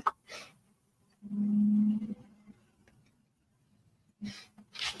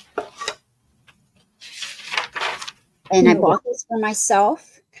 And I bought this for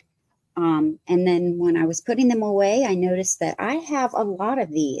myself. And then when I was putting them away, I noticed that I have a lot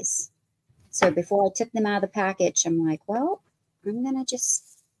of these. So before I took them out of the package, I'm like, well, I'm going to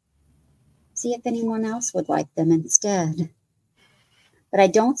just see if anyone else would like them instead. But I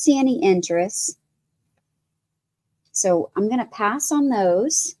don't see any interest. So I'm going to pass on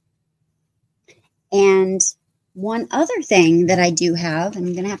those. And one other thing that I do have, and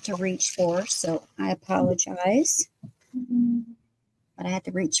I'm going to have to reach for, so I apologize. But I had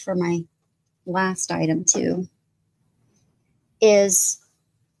to reach for my last item too, is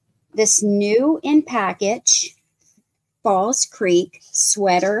this new in package Falls Creek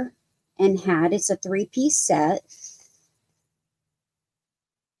sweater and hat. It's a 3-piece set.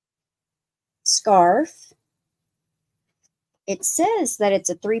 Scarf. It says that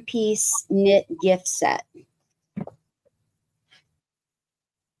it's a 3-piece knit gift set.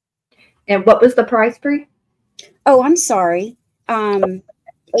 And what was the price, Bri? Oh, I'm sorry.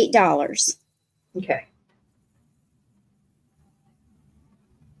 $8. Okay.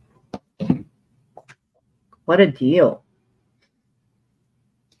 What a deal.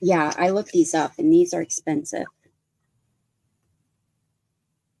 Yeah, I looked these up and these are expensive.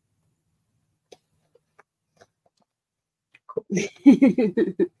 Cool.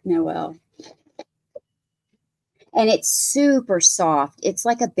 Noelle. And it's super soft. It's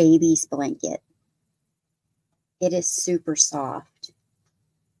like a baby's blanket. It is super soft.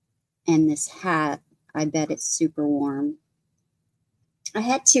 And this hat, I bet it's super warm. I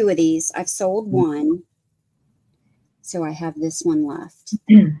had 2 of these. I've sold 1. So I have this one left.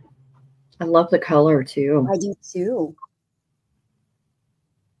 I love the color too. I do too.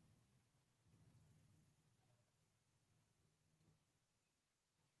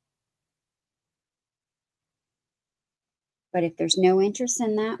 But if there's no interest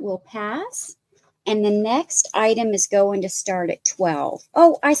in that, we'll pass. And the next item is going to start at 12.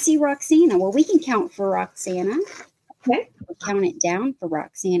 Oh, I see Roxana. Well, we can count for Roxana. Okay. We'll count it down for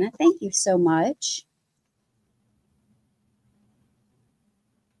Roxana. Thank you so much.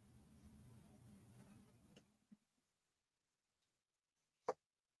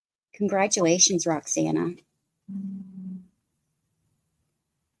 Congratulations, Roxana.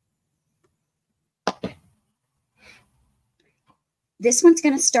 This one's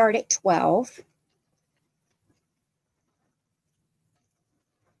going to start at 12.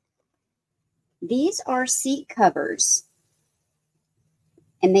 These are seat covers.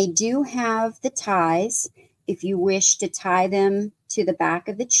 And they do have the ties if you wish to tie them to the back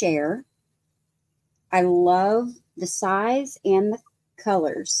of the chair. I love the size and the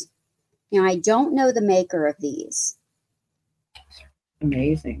colors. Now, I don't know the maker of these.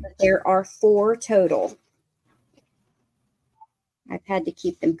 Amazing. But there are 4 total. I've had to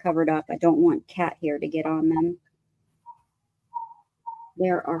keep them covered up. I don't want cat hair to get on them.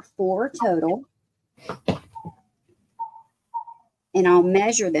 There are 4 total. And I'll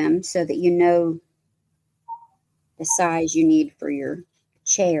measure them so that you know the size you need for your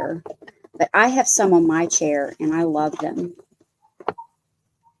chair. But I have some on my chair, and I love them.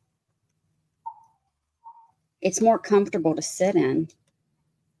 It's more comfortable to sit in.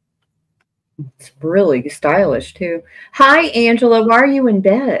 It's really stylish, too. Hi, Angela. Why are you in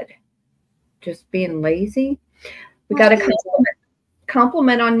bed? Just being lazy? We got a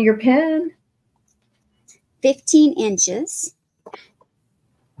compliment on your pen. 15 inches.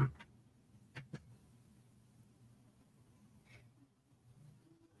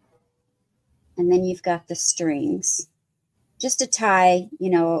 And then you've got the strings. Just to tie, you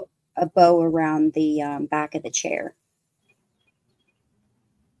know, a bow around the back of the chair.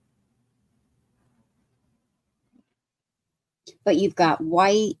 But you've got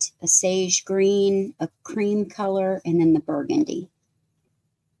white, a sage green, a cream color, and then the burgundy.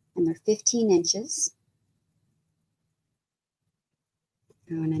 And they're 15 inches.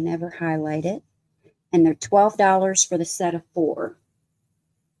 Oh, and I never highlight it. And they're $12 for the set of 4.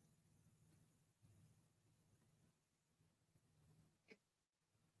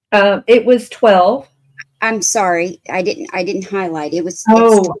 It was 12. I'm sorry, I didn't highlight. It was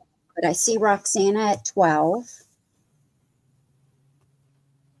but I see Roxana at 12.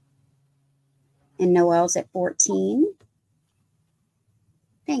 And Noelle's at 14.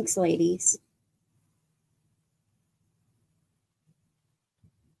 Thanks, ladies.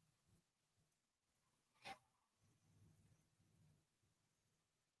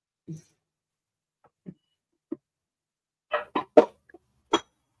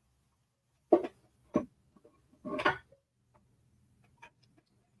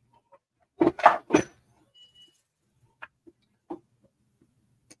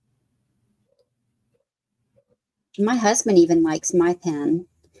 My husband even likes my pen.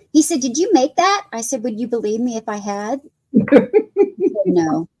 He said, "Did you make that?" I said, "Would you believe me if I had?"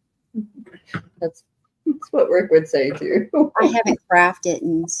 No. That's what Rick would say too. I haven't crafted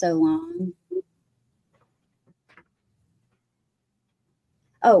in so long.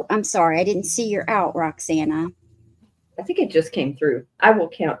 Oh, I'm sorry. I didn't see you're out, Roxana. I think it just came through. I will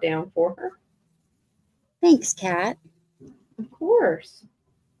count down for her. Thanks, Kat. Of course.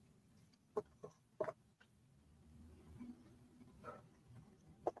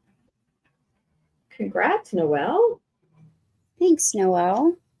 Congrats, Noelle. Thanks,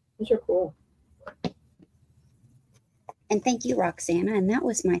 Noelle. Those are cool. And thank you, Roxana. And that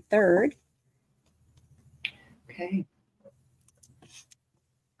was my 3rd. Okay.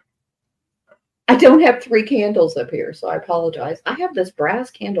 I don't have 3 candles up here, so I apologize. I have this brass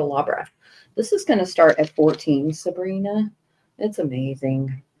candelabra. This is going to start at 14, Sabrina. It's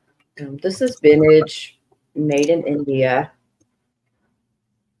amazing. This is vintage, made in India.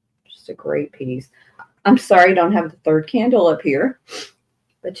 Just a great piece. I'm sorry I don't have the 3rd candle up here,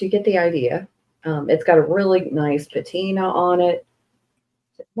 but you get the idea. It's got a really nice patina on it.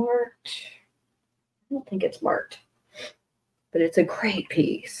 Is it marked? I don't think it's marked, but it's a great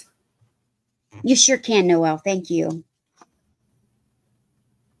piece. You sure can, Noelle. Thank you.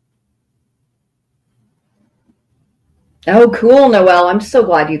 Oh, cool, Noelle. I'm so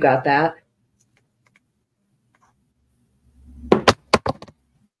glad you got that.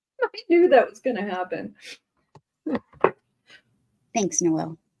 I knew that was going to happen. Thanks,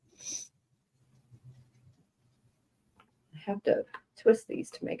 Noelle. I have to twist these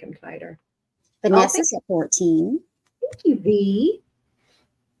to make them tighter. Vanessa's at 14. Thank you, V.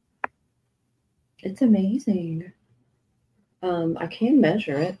 It's amazing. I can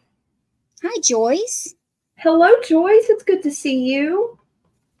measure it. Hi, Joyce. Hello, Joyce. It's good to see you.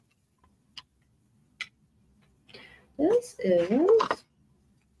 This is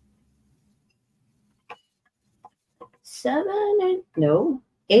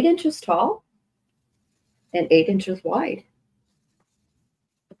 8 inches tall and 8 inches wide.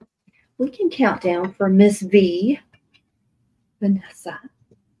 We can count down for Miss V, Vanessa.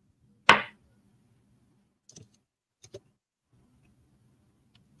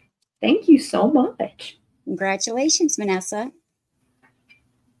 Thank you so much. Congratulations, Vanessa.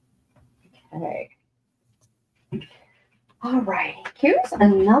 Okay. All right. Here's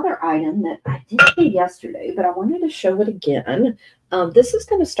another item that I did yesterday, but I wanted to show it again. This is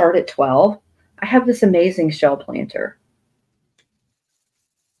going to start at 12. I have this amazing shell planter.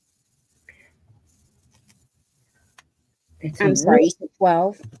 I'm sorry, you said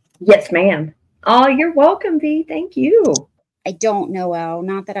 12? Yes, ma'am. Oh, you're welcome, V. Thank you. I don't know, Noelle.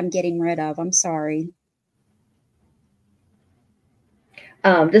 Not that I'm getting rid of. I'm sorry.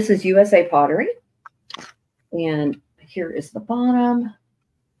 This is USA Pottery. And here is the bottom.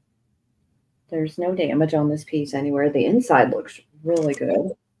 There's no damage on this piece anywhere. The inside looks really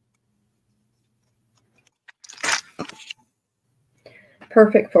good.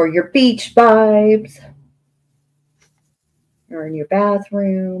 Perfect for your beach vibes or in your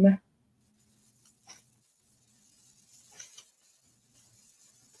bathroom.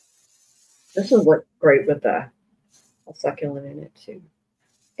 This would work great with a succulent in it too.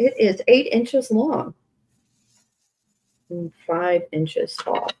 It is 8 inches long and 5 inches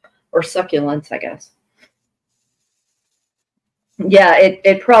tall, or succulents, I guess. Yeah,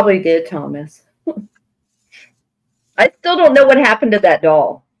 it probably did, Thomas. I still don't know what happened to that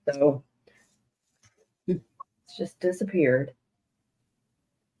doll, so it's just disappeared.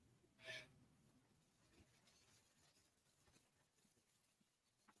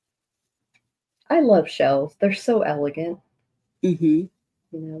 I love shells. They're so elegant. Mm-hmm. You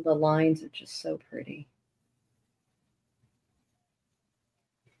know, the lines are just so pretty.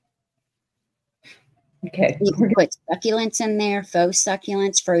 Okay. You can put succulents in there, faux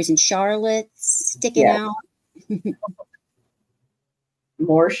succulents, frozen Charlottes sticking out.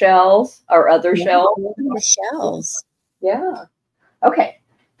 More shells or other shells. The shells. Yeah. Okay.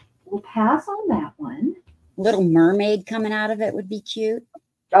 We'll pass on that one. Little mermaid coming out of it would be cute.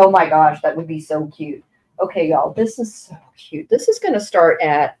 Oh my gosh, that would be so cute. Okay, y'all, this is so cute. This is going to start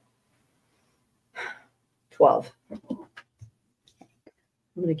at 12. I'm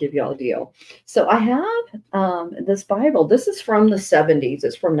going to give y'all a deal. So I have this Bible. This is from the 70s.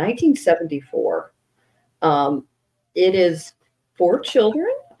 It's from 1974. It is for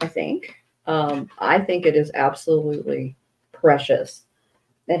children, I think. I think it is absolutely precious.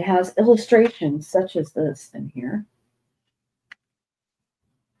 It has illustrations such as this in here.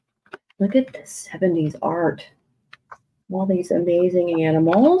 Look at the 70s art. All these amazing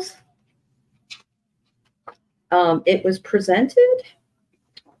animals. It was presented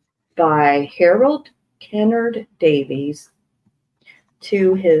by Harold Kennard Davies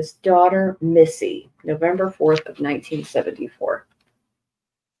to his daughter Missy, November 4th of 1974.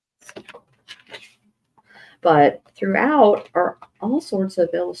 But throughout are all sorts of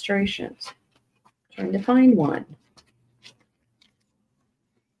illustrations. Trying to find one.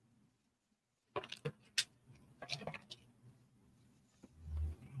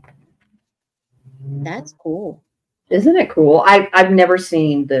 That's cool. Isn't it cool? I've never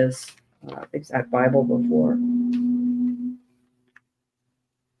seen this exact Bible before.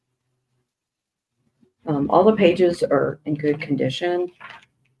 All the pages are in good condition.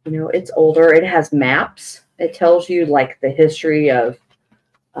 You know, it's older. It has maps. It tells you like the history of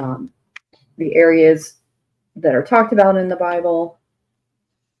the areas that are talked about in the Bible.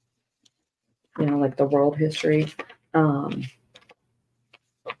 You know, like the world history. Where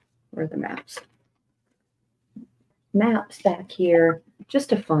are the maps? Maps back here.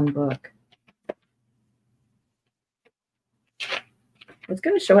 Just a fun book. I was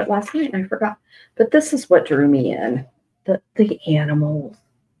going to show it last night and I forgot. But this is what drew me in. The animals.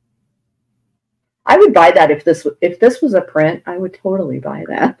 I would buy that if this was a print. I would totally buy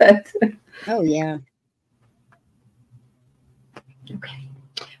that. Oh yeah. Okay.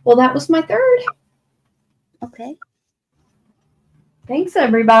 Well, that was my third. Okay. Thanks,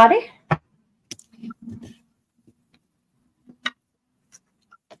 everybody.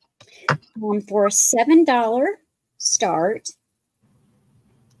 For a $7 start,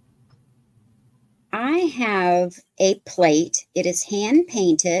 I have a plate. It is hand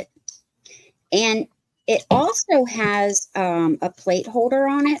painted, and it also has a plate holder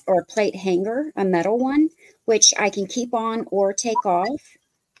on it, or a plate hanger, a metal one, which I can keep on or take off.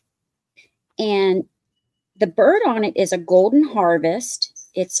 And the bird on it is a golden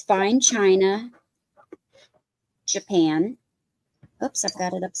harvest. It's fine china, Japan. Oops, I've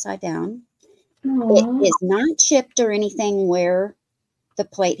got it upside down. Aww. It is not chipped or anything where the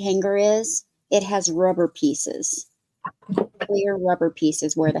plate hanger is. It has rubber pieces, clear rubber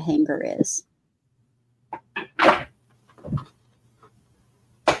pieces where the hanger is.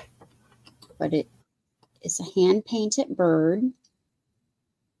 But it is a hand-painted bird.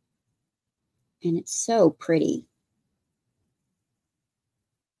 And it's so pretty.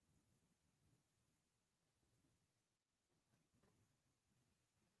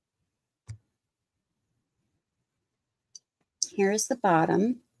 Here is the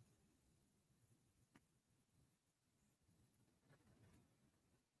bottom.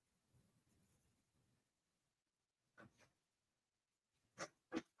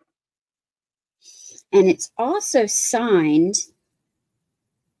 And it's also signed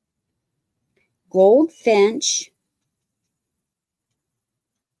Goldfinch,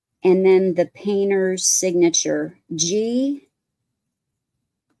 and then the painter's signature, G.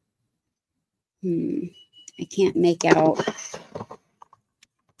 I can't make out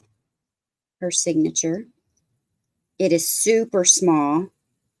her signature. It is super small.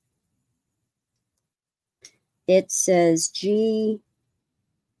 It says G.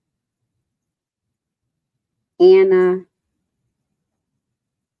 Anna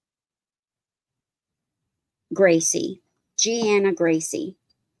Gracie. G. Anna Gracie.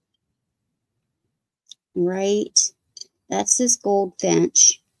 Right. That's this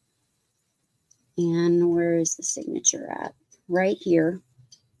goldfinch. And where is the signature at? Right here.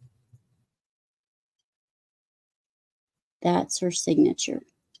 That's her signature.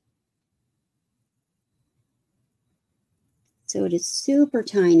 So it is super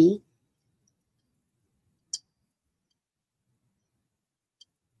tiny.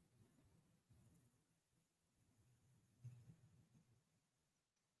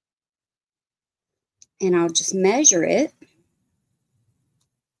 And I'll just measure it.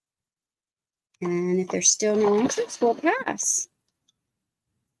 And if there's still no interest, we'll pass.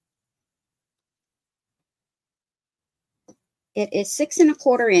 It is 6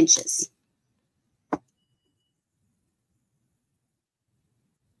 1/4 inches.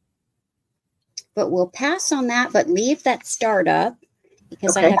 But we'll pass on that, but leave that start up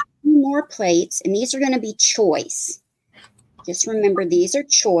because I have 2 more plates, and these are going to be choice. Just remember, these are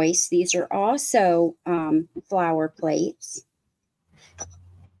choice. These are also flower plates.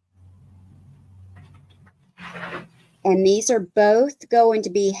 And these are both going to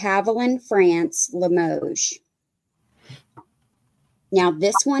be Haviland, France, Limoges. Now,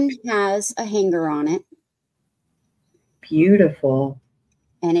 this one has a hanger on it. Beautiful.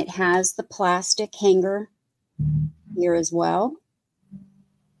 And it has the plastic hanger here as well.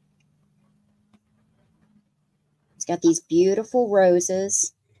 It's got these beautiful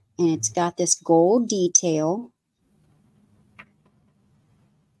roses, and it's got this gold detail.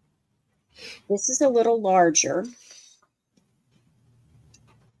 This is a little larger.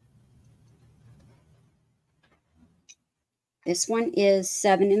 This one is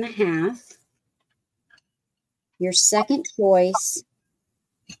 7 1/2. Your second choice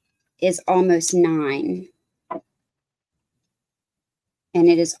is almost 9. And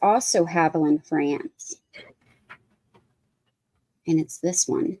it is also Haviland, France. And it's this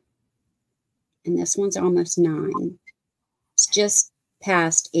one. And this one's almost 9. It's just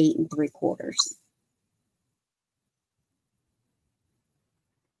past 8 3/4.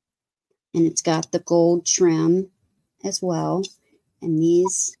 And it's got the gold trim as well. And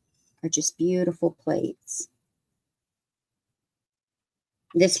these are just beautiful plates.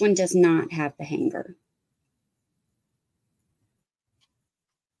 This one does not have the hanger.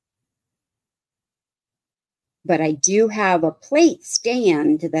 But I do have a plate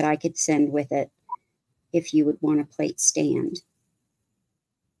stand that I could send with it if you would want a plate stand.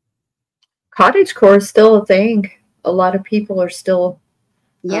 Cottagecore is still a thing. A lot of people are still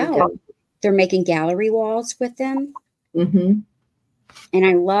they're making gallery walls with them. Mm-hmm. And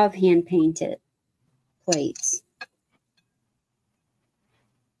I love hand-painted plates.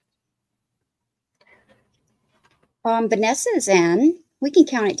 Vanessa's in. We can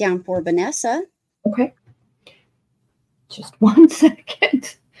count it down for Vanessa. Okay. Just 1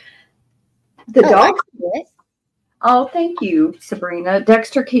 second. The dog. Oh, thank you, Sabrina.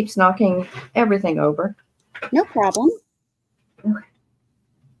 Dexter keeps knocking everything over. No problem.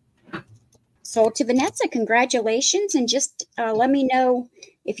 So to Vanessa, congratulations. And just let me know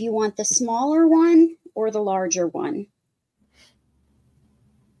if you want the smaller one or the larger one.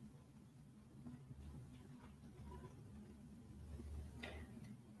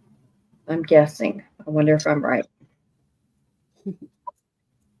 I'm guessing. I wonder if I'm right.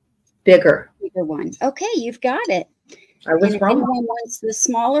 Bigger one. Okay, you've got it. I was wrong. If anyone wants the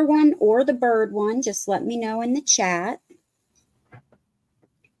smaller one or the bird one, just let me know in the chat.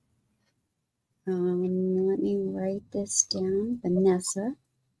 Let me write this down, Vanessa.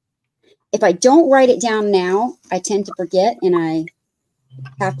 If I don't write it down now, I tend to forget, and I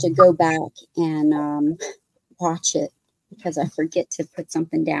have to go back and watch it because I forget to put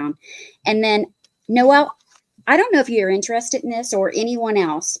something down. And then, Noelle, I don't know if you're interested in this or anyone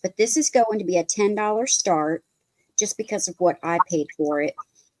else, but this is going to be a $10 start just because of what I paid for it.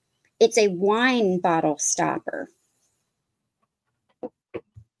 It's a wine bottle stopper.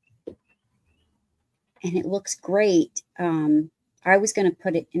 And it looks great. I was going to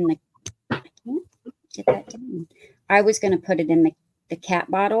put it in the, I can't get that down. I was going to put it in the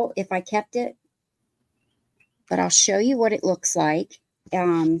cat bottle if I kept it. But I'll show you what it looks like.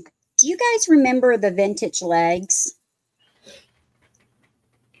 Do you guys remember the vintage legs?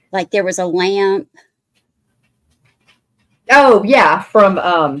 Like there was a lamp. Oh, yeah. From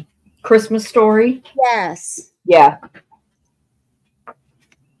Christmas Story. Yes. Yeah.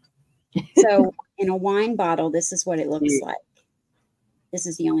 So in a wine bottle, this is what it looks like. This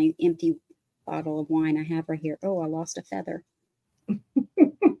is the only empty bottle of wine I have right here. Oh, I lost a feather.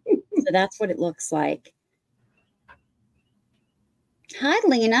 So that's what it looks like. Hi,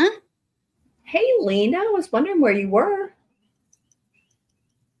 Lena. Hey, Lena. I was wondering where you were.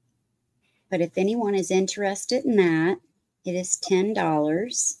 But if anyone is interested in that, it is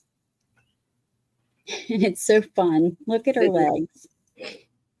 $10. And it's so fun. Look at her legs.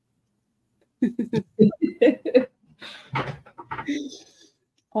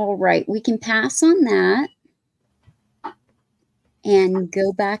 All right, we can pass on that and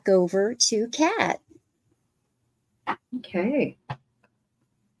go back over to Cat. Okay.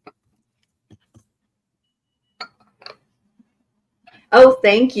 Oh,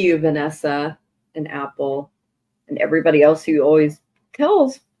 thank you, Vanessa and Apple and everybody else who always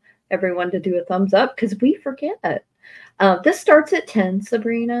tells everyone to do a thumbs up because we forget. This starts at 10,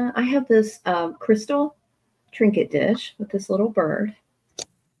 Sabrina. I have this crystal trinket dish with this little bird.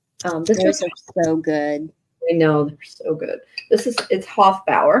 Those are so good. I know, they're so good. It's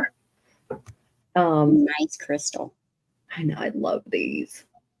Hofbauer. Nice crystal. I know, I love these.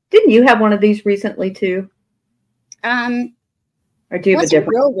 Didn't you have one of these recently too? Or do you have a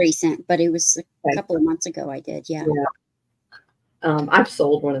different? Real recent, but it was a couple of months ago. I did, yeah. I've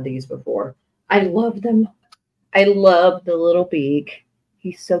sold one of these before. I love them. I love the little beak.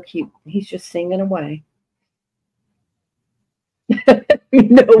 He's so cute. He's just singing away.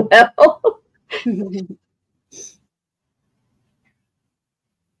 Noel.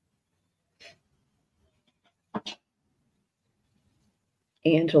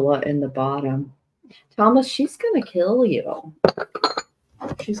 Angela in the bottom. Thomas, she's going to kill you.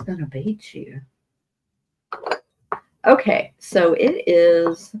 She's going to bait you. Okay, so it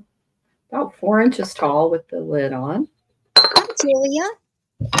is about 4 inches tall with the lid on. Hi, Julia.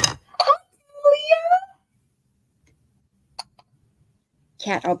 Hi, Julia.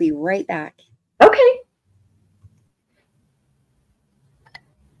 Cat, I'll be right back. Okay.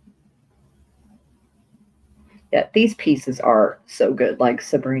 Yeah, these pieces are so good, like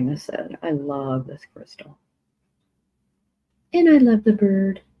Sabrina said. I love this crystal. And I love the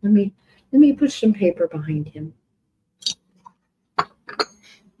bird. Let me put some paper behind him.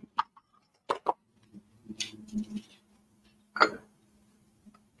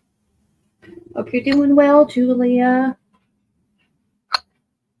 Hope you're doing well, Julia. I'm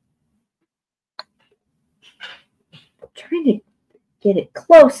trying to get it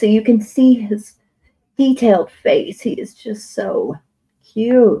close so you can see his detailed face. He is just so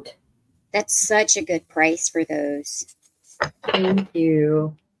cute. That's such a good price for those. Thank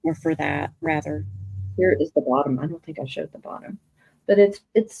you. Or for that, rather. Here is the bottom. I don't think I showed the bottom. But it's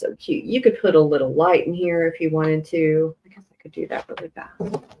so cute. You could put a little light in here if you wanted to. I guess I could do that really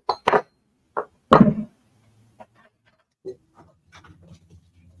fast.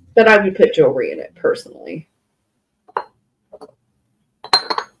 But I would put jewelry in it personally.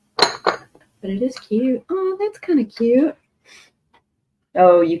 But it is cute. Oh, that's kind of cute.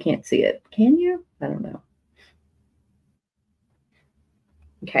 Oh, you can't see it. Can you? I don't know.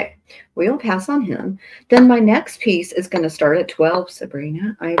 Okay, we'll pass on him. Then my next piece is going to start at 12,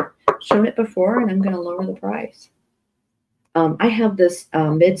 Sabrina. I've shown it before, and I'm going to lower the price. I have this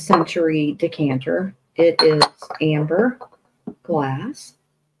mid-century decanter. It is amber glass.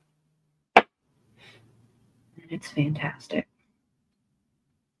 And it's fantastic.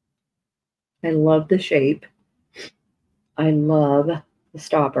 I love the shape. I love the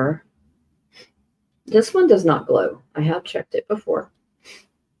stopper. This one does not glow. I have checked it before.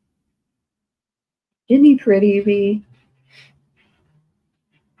 Isn't he pretty, Bee?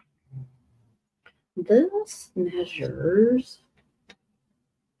 This measures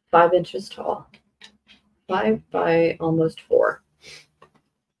 5 inches tall. 5 by almost 4.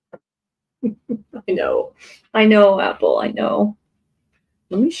 I know, Apple, I know.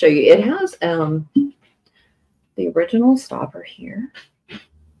 Let me show you. It has the original stopper here.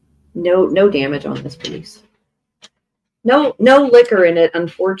 No damage on this piece. No liquor in it,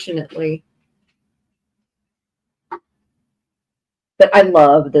 unfortunately. But I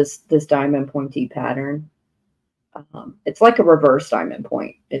love this diamond pointy pattern. It's like a reverse diamond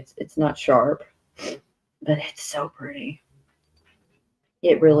point. It's not sharp, but it's so pretty.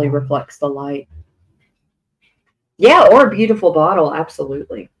 It really reflects the light. Yeah, or a beautiful bottle,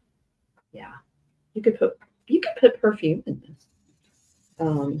 absolutely. Yeah, you could put perfume in this.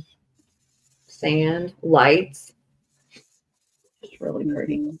 Sand, lights. It's really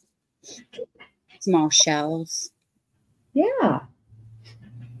pretty. Small shells. Yeah.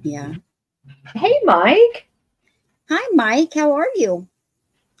 Yeah. Hey, Mike. Hi, Mike. How are you?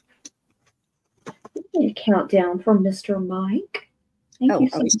 A countdown for Mr. Mike. Thank you I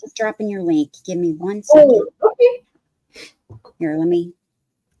so was just dropping your link. Give me 1 Oh, second. okay. Here, let me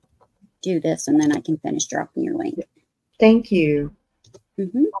do this, and then I can finish dropping your link. Thank you.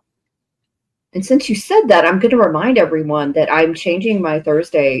 Mm-hmm. And since you said that, I'm going to remind everyone that I'm changing my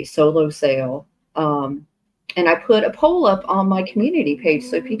Thursday solo sale. And I put a poll up on my community page.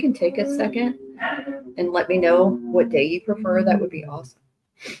 So if you can take a second and let me know what day you prefer, that would be awesome.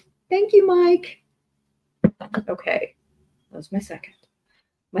 Thank you, Mike. Okay. That was my second.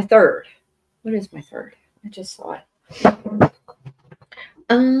 My third. What is my third? I just saw it.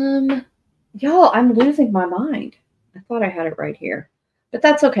 Y'all, I'm losing my mind. I thought I had it right here, but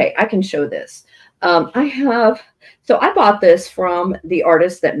that's okay. I can show this. I bought this from the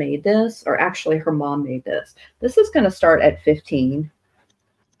artist that made this, or actually her mom made this. This is going to start at 15,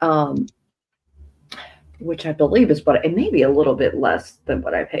 which I believe is what it may be a little bit less than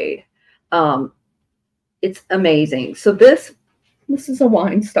what I paid. It's amazing. So this is a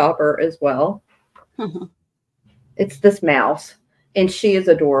wine stopper as well. Uh-huh. It's this mouse, and she is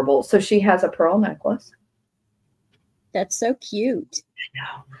adorable. So she has a pearl necklace. That's so cute. I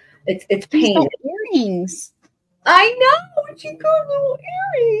know. It's painted. Earrings. I know. She got little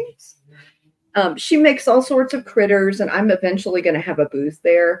earrings. She makes all sorts of critters, and I'm eventually going to have a booth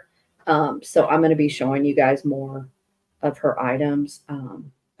there. So I'm going to be showing you guys more of her items.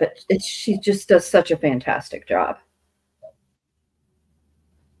 But she just does such a fantastic job.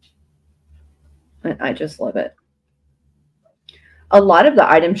 And I just love it. A lot of the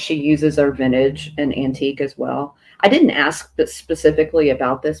items she uses are vintage and antique as well. I didn't ask specifically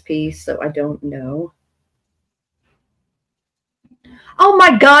about this piece, so I don't know. Oh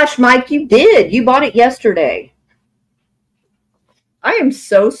my gosh, Mike, you did. You bought it yesterday. I am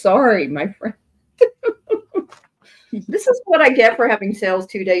so sorry, my friend. This is what I get for having sales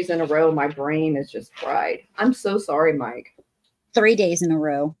 2 days in a row. My brain is just fried. I'm so sorry, Mike. 3 days in a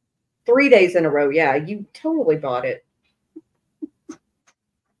row. 3 days in a row. Yeah, you totally bought it.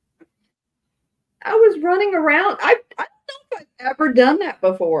 I was running around. I don't know if I've ever done that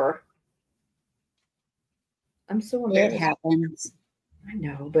before. I'm so embarrassed. It happens. I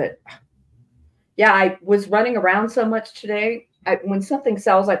know, but yeah, I was running around so much today. When something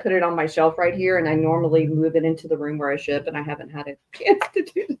sells, I put it on my shelf right here, and I normally move it into the room where I ship, and I haven't had a chance to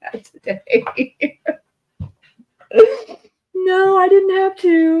do that today. No, I didn't have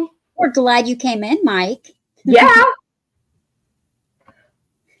to. We're glad you came in, Mike. Yeah.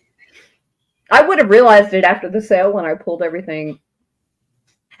 I would have realized it after the sale when I pulled everything.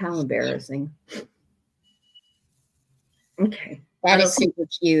 How embarrassing. Okay. That is super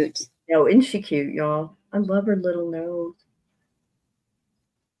cute. No, isn't she cute, y'all? I love her little nose.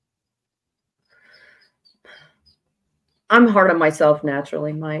 I'm hard on myself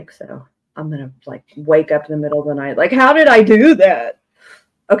naturally, Mike, so I'm going to wake up in the middle of the night. Like, how did I do that?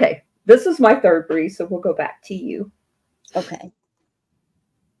 Okay. This is my third Bri, so we'll go back to you. Okay.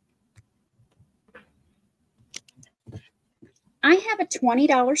 I have a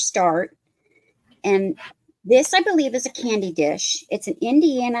 $20 start, and this, I believe, is a candy dish. It's an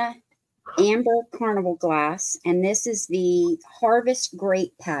Indiana amber carnival glass, and this is the Harvest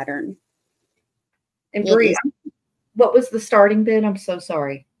Grape pattern. And Bri, what was the starting bid? I'm so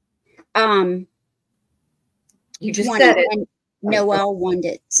sorry. You just said it. And Noelle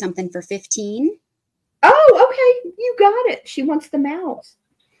wanted something for 15. Oh, okay. You got it. She wants the mouse.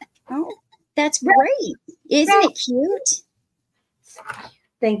 Oh, that's great. Isn't it cute?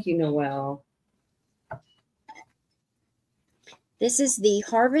 Thank you, Noelle. This is the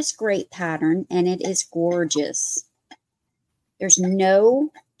Harvest Grape pattern, and it is gorgeous. There's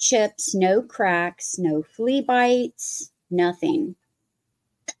no chips, no cracks, no flea bites, nothing.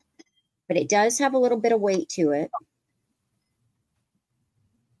 But it does have a little bit of weight to it.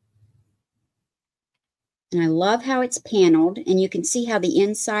 And I love how it's paneled, and you can see how the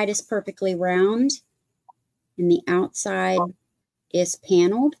inside is perfectly round and the outside is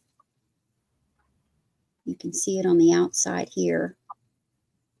paneled. You can see it on the outside here.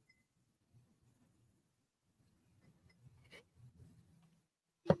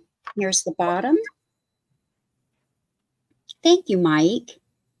 Here's the bottom. Thank you, Mike.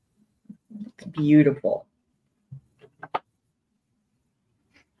 It's beautiful.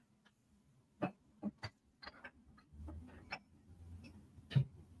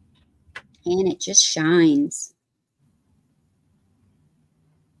 And it just shines.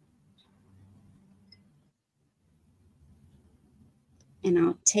 And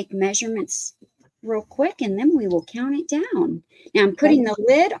I'll take measurements real quick, and then we will count it down. Now I'm putting the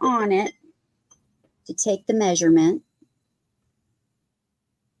lid on it to take the measurement.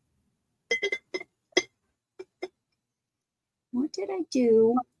 What did I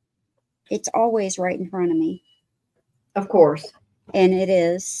do? It's always right in front of me. Of course. And it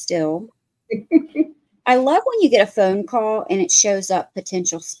is still. I love when you get a phone call and it shows up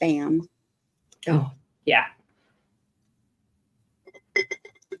potential spam. Oh, yeah.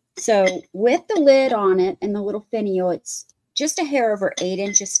 So with the lid on it and the little finial, it's just a hair over 8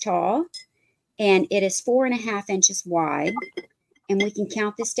 inches tall, and it is 4.5 inches wide. And we can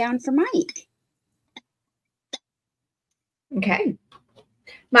count this down for Mike. Okay.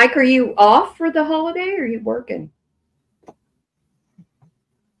 Mike, are you off for the holiday or are you working?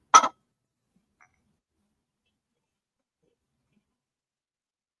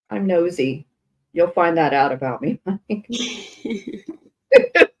 I'm nosy. You'll find that out about me, Mike.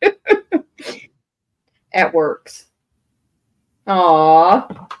 At works.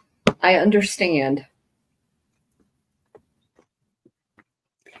 Aw, I understand.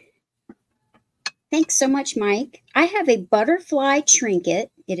 Thanks so much, Mike. I have a butterfly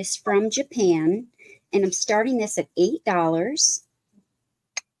trinket. It is from Japan, and I'm starting this at $8.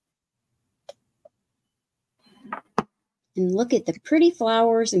 And look at the pretty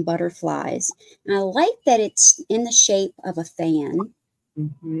flowers and butterflies. And I like that it's in the shape of a fan.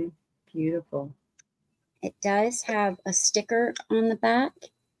 Mm-hmm. Beautiful. It does have a sticker on the back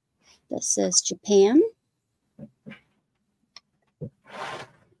that says Japan.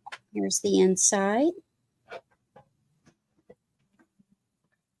 Here's the inside.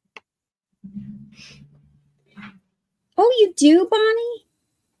 Oh, you do, Bonnie?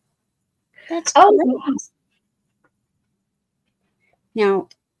 That's great. Oh. Now,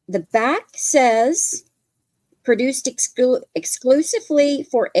 the back says, produced exclusively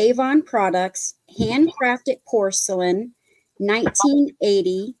for Avon products, handcrafted porcelain,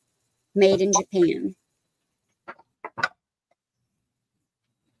 1980, made in Japan.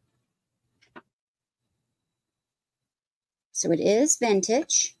 So it is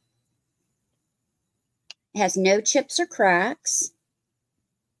vintage. It has no chips or cracks.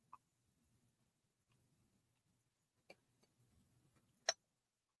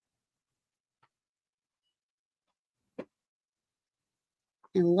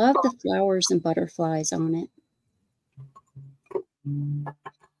 I love the flowers and butterflies on it.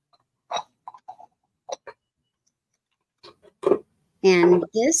 And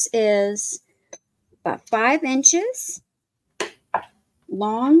this is about 5 inches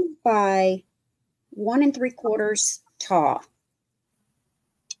long by 1 3/4 tall.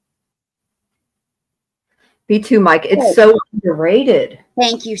 Me too, Mike. It's so underrated.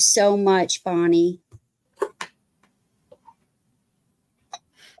 Thank you so much, Bonnie.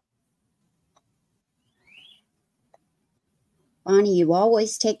 Bonnie, you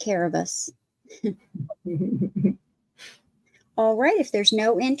always take care of us. All right, if there's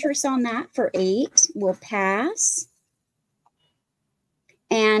no interest on that for 8, we'll pass.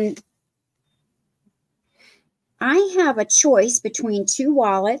 And I have a choice between 2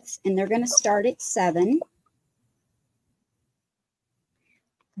 wallets, and they're going to start at 7.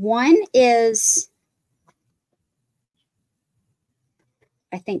 One is,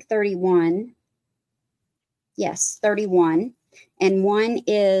 I think, 31. Yes, 31. And one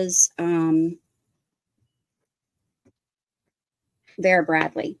is Vera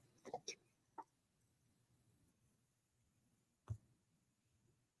Bradley.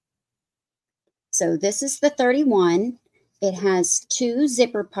 So this is the 31. It has 2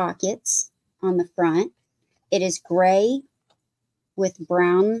 zipper pockets on the front. It is gray with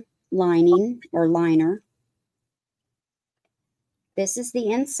brown lining or liner. This is the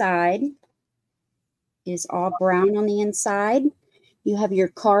inside. It is all brown on the inside. You have your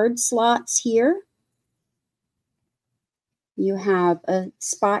card slots here. You have a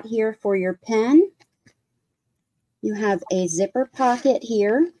spot here for your pen. You have a zipper pocket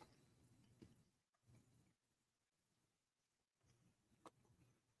here.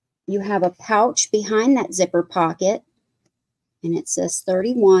 You have a pouch behind that zipper pocket, and it says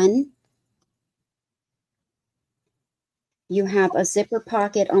 31. You have a zipper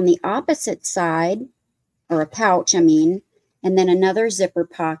pocket on the opposite side, or a pouch, I mean, and then another zipper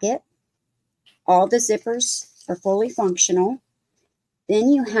pocket. All the zippers are fully functional. Then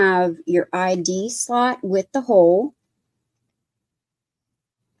you have your ID slot with the hole.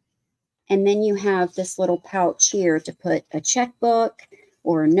 And then you have this little pouch here to put a checkbook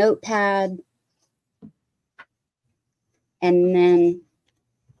or a notepad. And then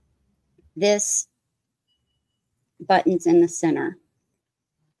this button's in the center.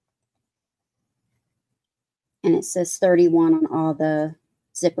 And it says 31 on all the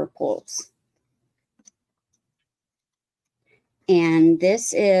zipper pulls. And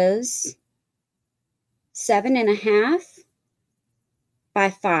this is 7.5 by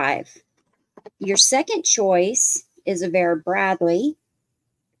 5. Your second choice is a Vera Bradley.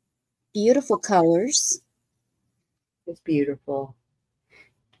 Beautiful colors. It's beautiful.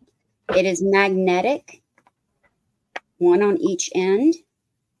 It is magnetic, one on each end.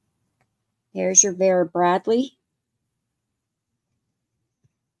 There's your Vera Bradley.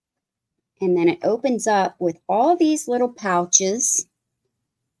 And then it opens up with all these little pouches.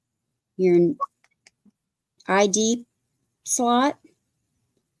 Your ID slot.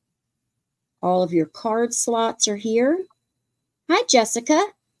 All of your card slots are here. Hi, Jessica.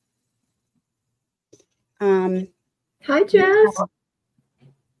 Hi, Jess.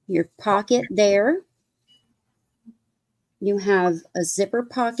 Your pocket there. You have a zipper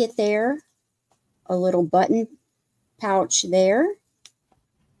pocket there, a little button pouch there,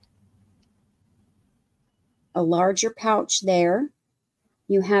 a larger pouch there.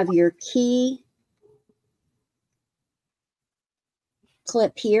 You have your key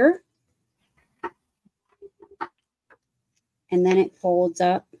clip here, and then it folds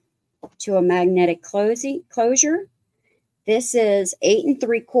up to a magnetic closure. This is 8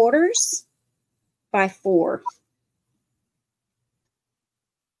 3/4 by 4.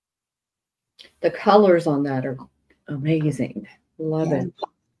 The colors on that are amazing. Love it.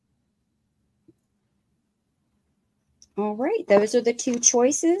 All right, those are the two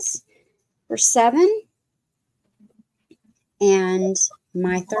choices for 7. And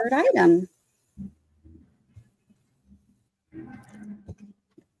my third item.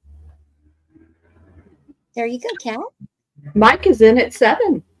 There you go, Kat. Mike is in at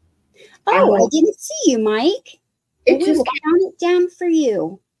 7. Oh, I didn't see you, Mike. We will count it down for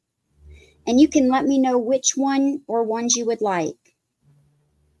you. And you can let me know which one or ones you would like.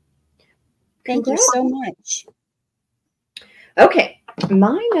 Thank you so much. Okay,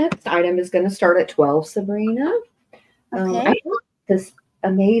 my next item is going to start at 12, Sabrina. Okay. I got this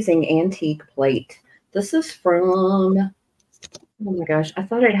amazing antique plate. This is from, oh my gosh, I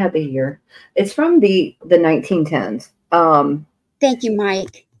thought it had the year. It's from the 1910s. Thank you,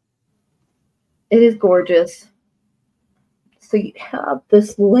 Mike. It is gorgeous. So you have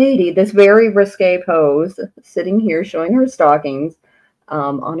this lady, this very risque pose, sitting here showing her stockings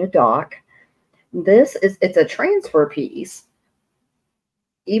on a dock. It's a transfer piece.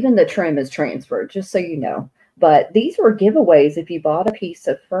 Even the trim is transferred, just so you know. But these were giveaways if you bought a piece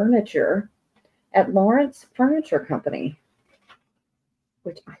of furniture at Lawrence Furniture Company,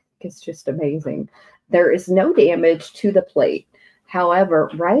 which I think is just amazing. There is no damage to the plate. However,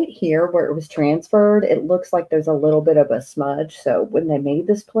 right here where it was transferred, it looks like there's a little bit of a smudge. So when they made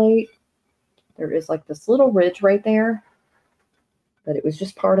this plate, there is like this little ridge right there, but it was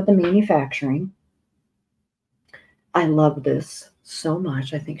just part of the manufacturing. I love this so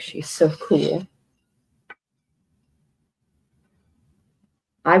much. I think she's so cool.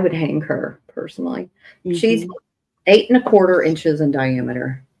 I would hang her personally. Mm-hmm. She's 8 1/4 inches in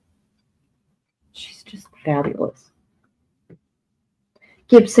diameter. She's just fabulous.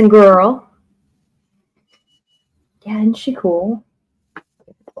 Gibson girl. Yeah, isn't she cool?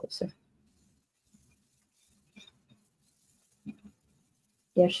 Closer.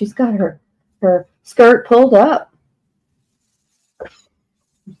 Yeah, she's got her skirt pulled up.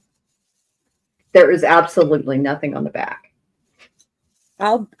 There is absolutely nothing on the back.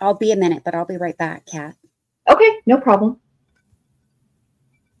 I'll be a minute, but I'll be right back, Kat. Okay, no problem.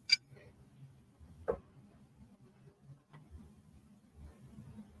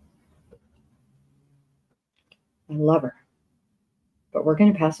 I love her. But we're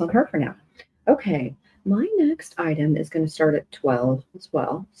going to pass on her for now. Okay, my next item is going to start at 12 as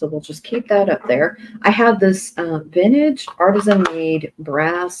well. So we'll just keep that up there. I have this vintage artisan-made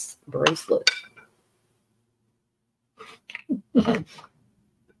brass bracelet.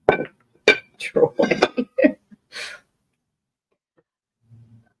 Troy.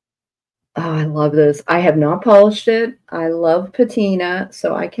 Oh, I love this. I have not polished it. I love patina,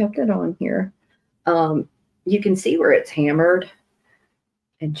 so I kept it on here. You can see where it's hammered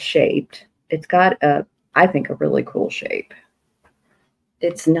and shaped. It's got I think, a really cool shape.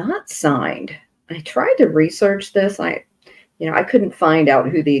 It's not signed. I tried to research this. I couldn't find out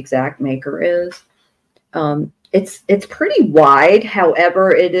who the exact maker is. It's pretty wide.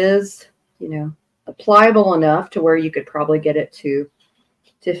 However, it is, pliable enough to where you could probably get it to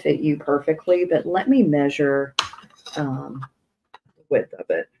fit you perfectly. But let me measure the width of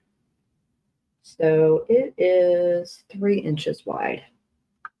it. So it is 3 inches wide.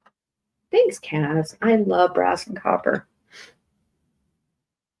 Thanks, Cass. I love brass and copper.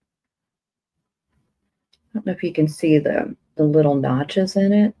 I don't know if you can see the little notches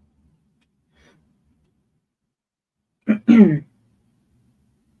in it.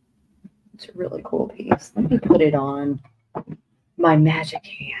 It's a really cool piece. Let me put it on my magic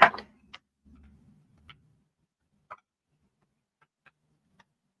hand.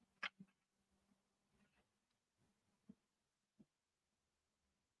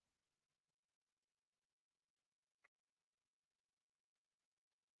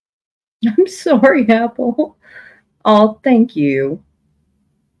 I'm sorry, Apple. Oh, thank you.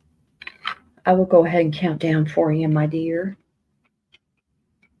 I will go ahead and count down for you, my dear.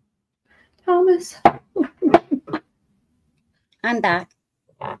 Thomas. I'm back.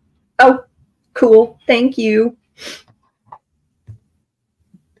 Oh, cool. Thank you.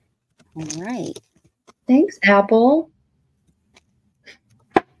 All right. Thanks, Apple.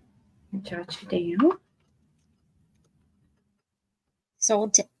 Jot you down.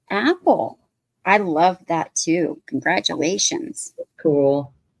 Sold to Apple. I love that too. Congratulations.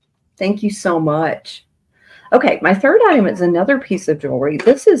 Cool. Thank you so much. Okay, my third item is another piece of jewelry.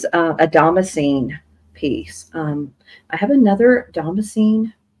 This is a Damascene piece. I have another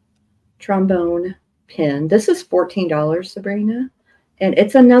Damascene trombone pin. This is $14, Sabrina. And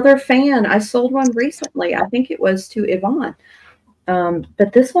it's another fan. I sold one recently. I think it was to Yvonne.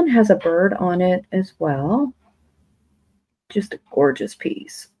 But this one has a bird on it as well. Just a gorgeous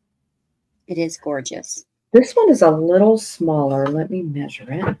piece. It is gorgeous. This one is a little smaller. Let me measure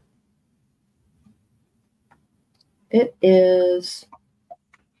it. It is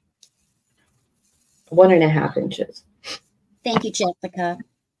 1.5 inches. Thank you, Jessica.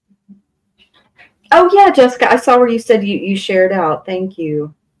 Oh, yeah, Jessica. I saw where you said you shared out. Thank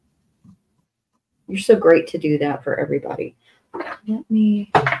you. You're so great to do that for everybody. Let me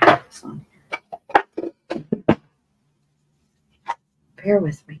put this on here. Bear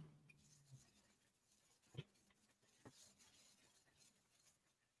with me.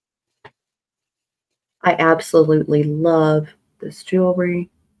 I absolutely love this jewelry.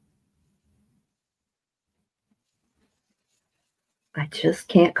 I just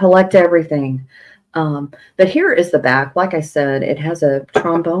can't collect everything. But here is the back. Like I said, it has a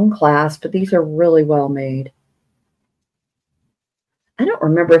trombone clasp, but these are really well made. I don't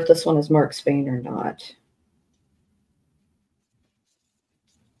remember if this one is Mark Spain or not.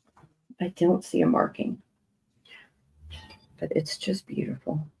 I don't see a marking, but it's just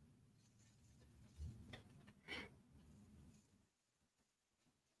beautiful.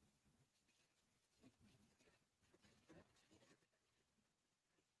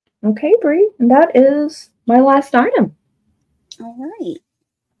 Okay, Bri, and that is my last item. All right.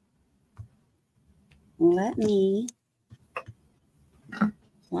 Let me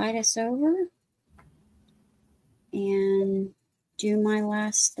slide us over and do my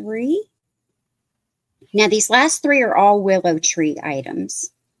last three. Now, these last three are all willow tree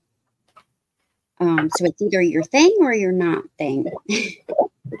items. So it's either your thing or your not thing.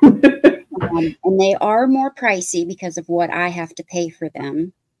 And they are more pricey because of what I have to pay for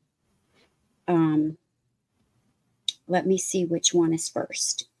them. Let me see which one is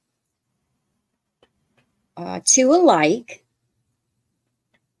first. Two alike.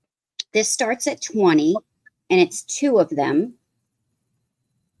 This starts at 20, and it's two of them.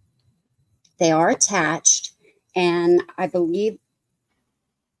 They are attached, and I believe,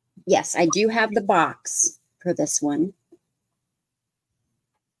 yes, I do have the box for this one.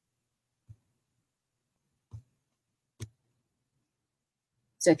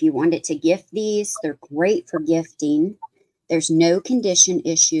 So if you wanted to gift these, they're great for gifting. There's no condition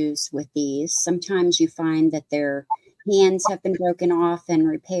issues with these. Sometimes you find that their hands have been broken off and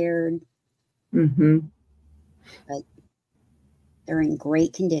repaired. Mm-hmm. But they're in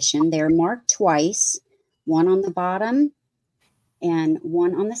great condition. They're marked twice, one on the bottom and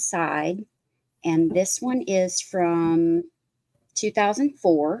one on the side. And this one is from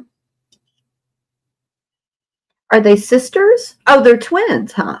 2004. Are they sisters? Oh, they're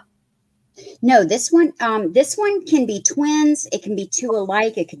twins, huh? No, this one can be twins. It can be two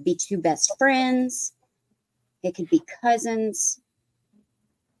alike. It could be two best friends. It could be cousins.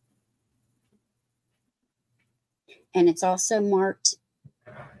 And it's also marked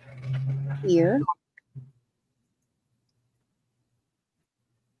here.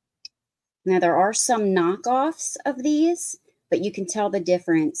 Now, there are some knockoffs of these, but you can tell the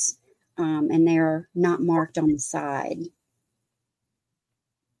difference, and they're not marked on the side.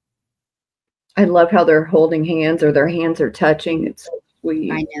 I love how they're holding hands or their hands are touching. It's so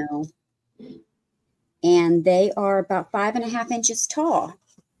sweet. I know. And they are about 5.5 inches tall.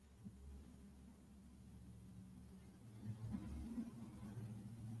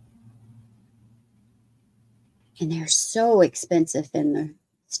 And they're so expensive in the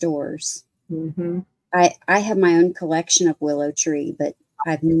stores. Mm-hmm. I have my own collection of willow tree, but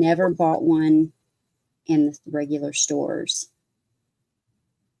I've never bought one in the regular stores.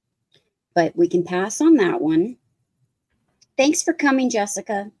 But we can pass on that one. Thanks for coming,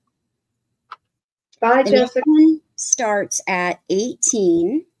 Jessica. Bye, The Jessica. next one starts at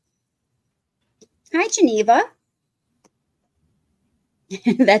 18. Hi, Geneva.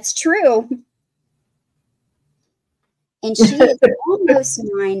 That's true. And she is almost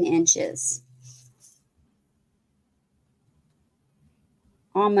 9 inches.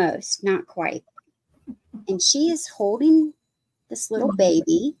 Almost, not quite. And she is holding this little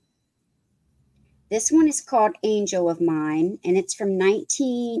baby. This one is called Angel of Mine, and it's from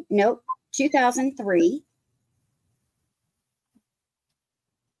 2003.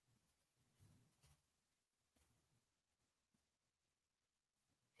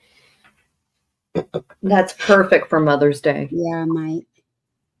 That's perfect for Mother's Day. Yeah, Mike.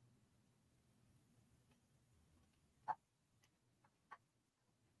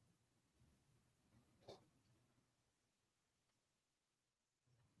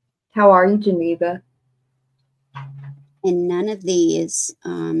 How are you, Geneva? And none of these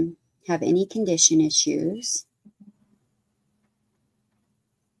have any condition issues.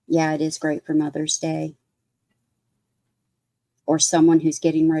 Yeah, it is great for Mother's Day. Or someone who's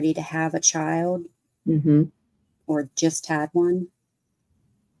getting ready to have a child. Mm-hmm. Or just had one.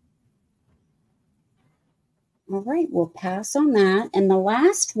 All right, we'll pass on that. And the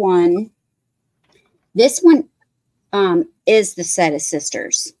last one, this one is the set of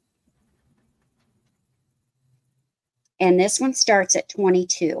sisters. And this one starts at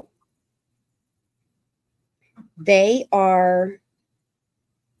 22. They are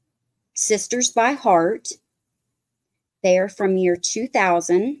sisters by heart. They are from year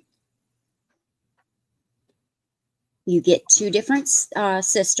 2000. You get 2 different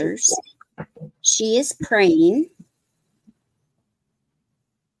sisters. She is praying.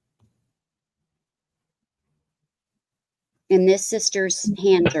 And this sister's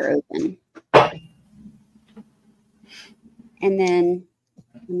hands are open. And then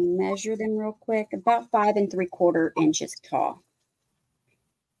let me measure them real quick. About 5 3/4 inches tall.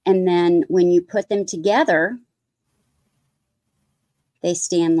 And then when you put them together, they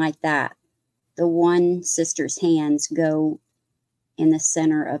stand like that. The one sister's hands go in the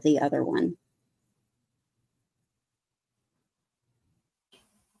center of the other one.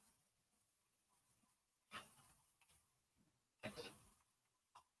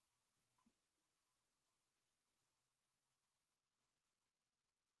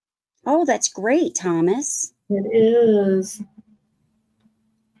 Oh, that's great, Thomas. It is.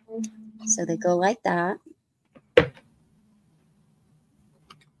 So they go like that.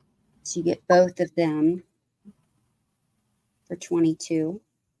 So you get both of them for 22.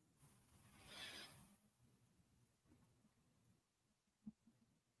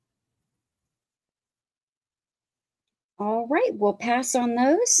 All right, we'll pass on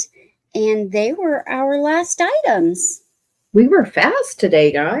those. And they were our last items. We were fast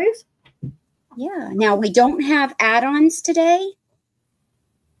today, guys. Yeah. Now we don't have add-ons today.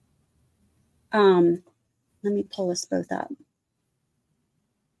 Let me pull us both up.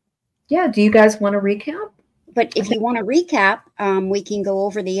 Yeah. Do you guys want to recap? But if you want to recap, we can go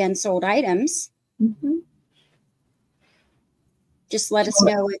over the unsold items. Mm-hmm. Just let us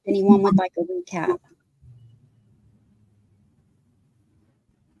know if anyone would like a recap.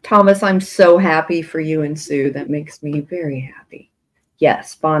 Thomas, I'm so happy for you and Sue. That makes me very happy.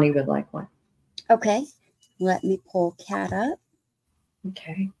 Yes, Bonnie would like one. Okay. Let me pull Cat up.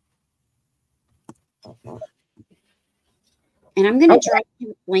 Okay. And I'm going to drop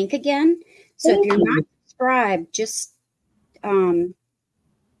you a link again. So if you're not subscribed, just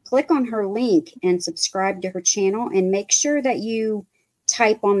click on her link and subscribe to her channel, and make sure that you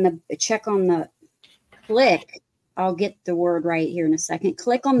check on the click. I'll get the word right here in a second.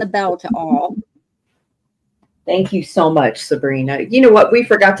 Click on the bell to all. Thank you so much, Sabrina. You know what? We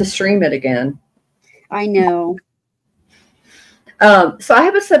forgot to stream it again. I know. So I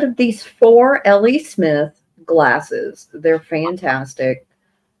have a set of these 4 L.E. Smith glasses. They're fantastic.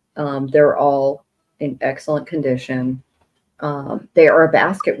 They're all in excellent condition. They are a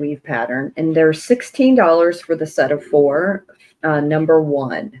basket weave pattern, and they're $16 for the set of 4, number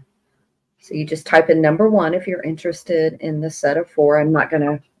 1. So you just type in number 1 if you're interested in the set of 4. I'm not going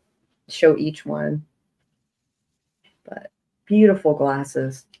to show each one, but beautiful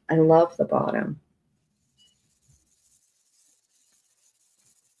glasses. I love the bottom.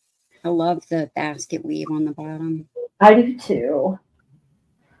 I love the basket weave on the bottom. I do too.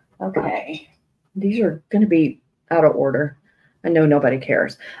 Okay. These are going to be out of order. I know nobody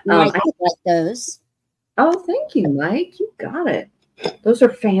cares. I like those. Oh, thank you, Mike. You got it. Those are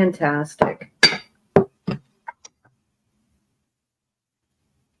fantastic.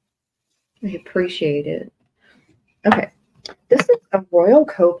 I appreciate it. Okay. This is a Royal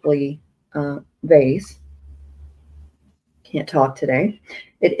Copley vase. Can't talk today.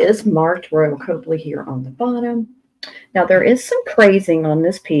 It is marked Royal Copley here on the bottom. Now, there is some crazing on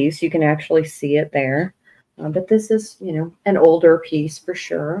this piece. You can actually see it there. But this is, you know, an older piece for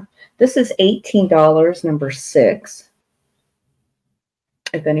sure. This is $18, number 6.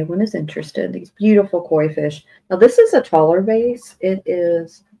 If anyone is interested, these beautiful koi fish. Now, this is a taller vase. It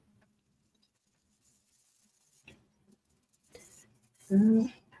is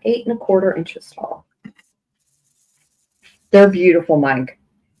 8 1/4 inches tall. They're beautiful, Mike.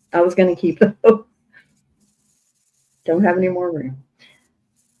 I was going to keep those. Don't have any more room.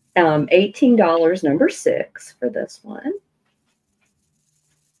 $18, number 6 for this one.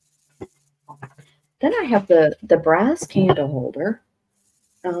 Then I have the brass candle holder.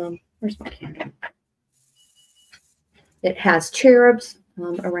 Where's my candle? It has cherubs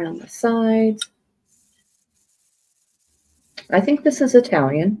around the sides. I think this is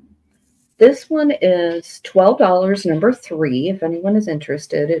Italian. This one is $12, number 3, if anyone is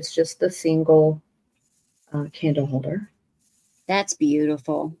interested. It's just the single candle holder. That's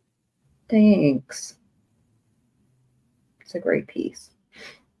beautiful. Thanks. It's a great piece.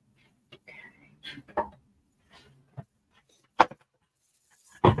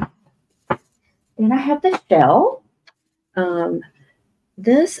 Then I have the shell.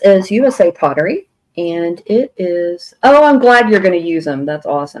 This is USA pottery, and it is, oh, I'm glad you're going to use them. That's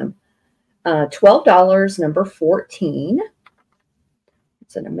awesome. $12, number 14.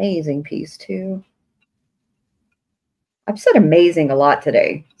 It's an amazing piece, too. I've said amazing a lot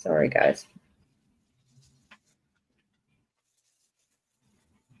today. Sorry, guys.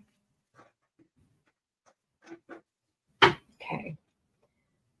 Okay.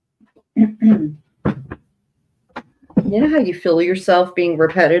 You know how you feel yourself being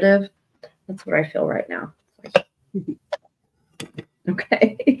repetitive? That's what I feel right now.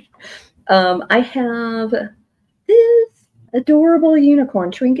 Okay. I have this adorable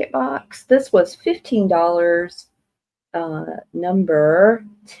unicorn trinket box. This was $15. Number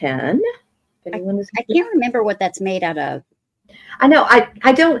 10. I can't remember what that's made out of. I know.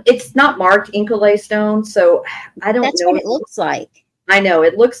 I don't. It's not marked Incolay stone, so I don't know. That's what it looks like. I know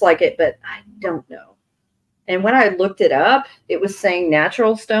it looks like it, but I don't know. And when I looked it up, it was saying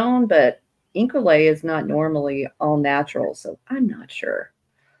natural stone, but Incolay is not normally all natural, so I'm not sure.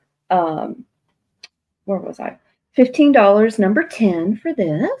 Where was I? $15, number 10 for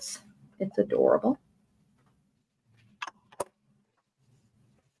this. It's adorable.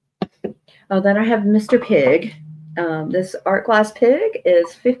 Oh, then I have Mr. Pig. This art glass pig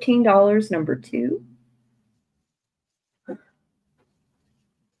is $15, number 2.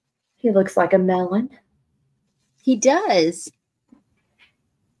 He looks like a melon. He does.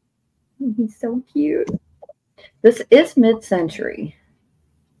 He's so cute. This is mid-century.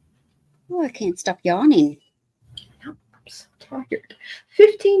 Oh, I can't stop yawning. I'm so tired.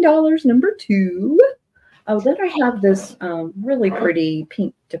 $15, number 2. Oh, then I have this really pretty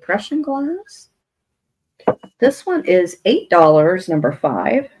pink depression glass. This one is $8, number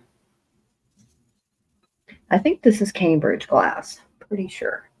 5. I think this is Cambridge glass. Pretty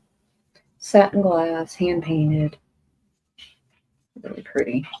sure. Satin glass, hand painted. Really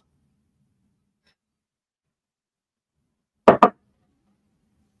pretty.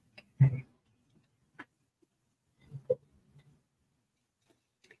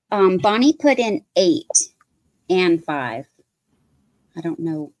 Bonnie put in 8 and 5. I don't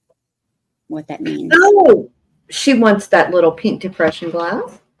know what that means. Oh, she wants that little pink depression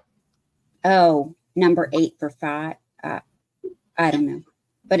glass. Oh, number 8 for 5. I don't know.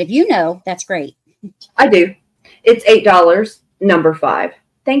 But if you know, that's great. I do. It's $8, number 5.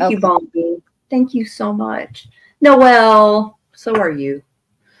 Thank you, Bonnie. Thank you so much. Noelle, so are you.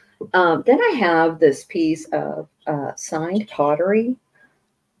 Then I have this piece of signed pottery.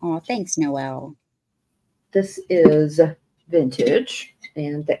 Oh, thanks, Noelle. This is vintage,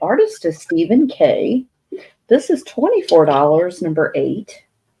 and the artist is Stephen K. This is $24, number 8.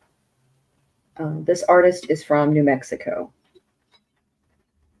 This artist is from New Mexico.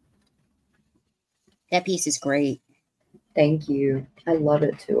 That piece is great. Thank you. I love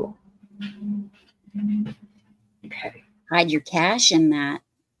it too. Okay. Hide your cash in that.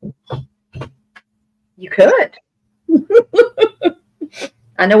 You could.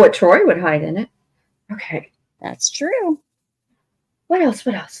 I know what Troy would hide in it. Okay. That's true. What else?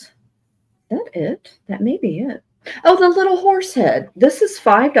 What else? Is that it? That may be it. Oh, the little horse head. This is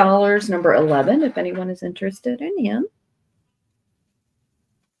 $5, number 11, if anyone is interested in him.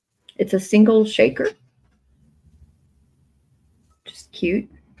 It's a single shaker. Just cute.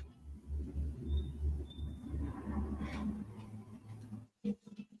 The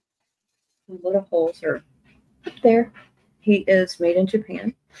little holes are up there. He is made in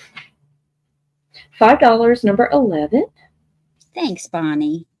Japan. $5, number 11. Thanks,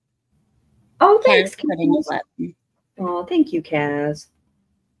 Bonnie. Oh, thanks, Kaz. Oh, thank you, Kaz.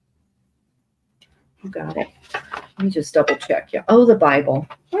 You got it. Let me just double check. Yeah. Oh, the Bible.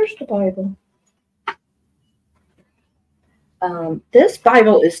 Where's the Bible? This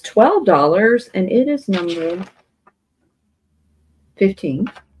Bible is $12, and it is number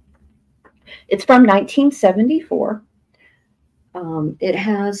 15. It's from 1974. It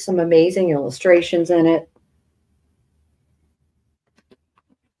has some amazing illustrations in it.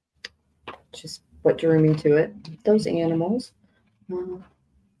 Just what drew me to it. Those animals are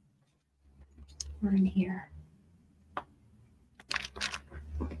in here.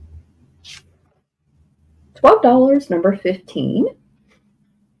 $12, number 15.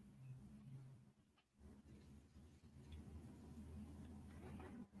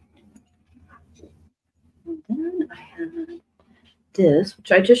 And then I have this,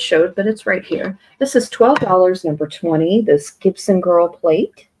 which I just showed, but it's right here. This is $12, number 20. This Gibson Girl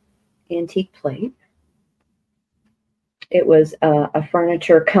plate, antique plate. It was a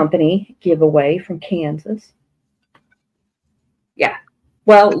furniture company giveaway from Kansas. Yeah.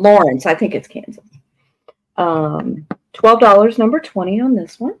 Well, Lawrence, I think it's Kansas. $12, number 20 on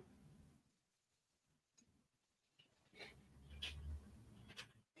this one.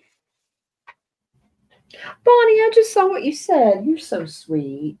 Bonnie, I just saw what you said. You're so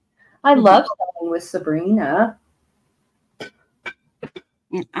sweet. I love selling with Sabrina.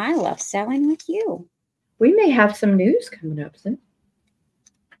 And I love selling with you. We may have some news coming up soon.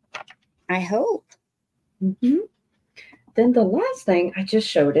 I hope. Then the last thing, I just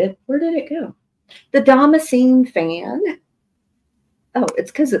showed it. Where did it go? The Damascene fan. Oh,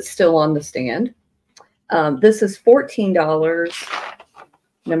 it's because it's still on the stand. This is $14,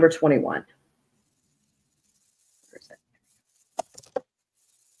 number 21. Where is it?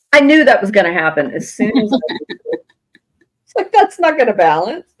 I knew that was going to happen as soon as it's like, that's not going to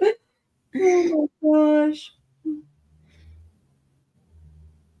balance. Oh my gosh.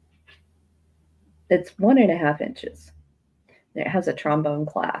 It's 1.5 inches. It has a trombone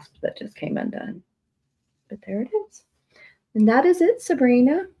clasp that just came undone. But there it is. And that is it,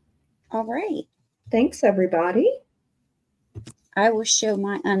 Sabrina. All right. Thanks, everybody. I will show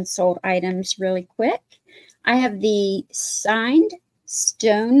my unsold items really quick. I have the signed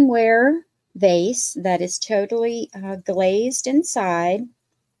stoneware vase that is totally glazed inside.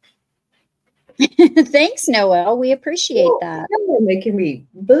 Thanks, Noelle. We appreciate that. You're making me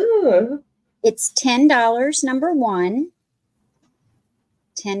boo. It's $10, number 1.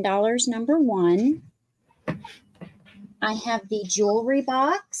 $10, number 1. I have the jewelry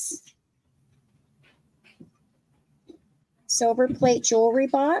box. Silver plate jewelry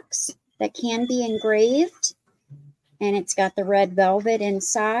box that can be engraved. And it's got the red velvet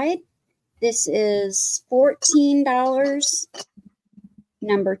inside. This is $14,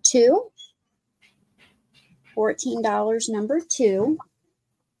 number 2. $14, number 2.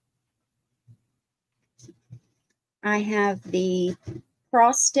 I have the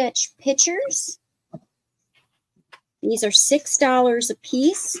cross-stitch pictures. These are $6 a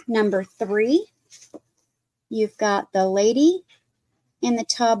piece, number 3. You've got the lady in the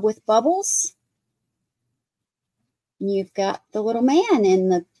tub with bubbles. You've got the little man in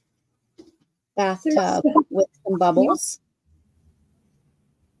the bathtub with some bubbles.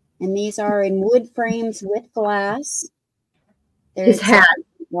 And these are in wood frames with glass. His hat.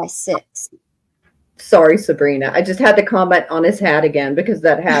 By 6. Sorry, Sabrina. I just had to comment on his hat again because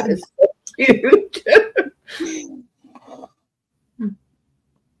that hat is so cute.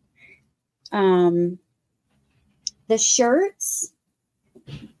 The shirts.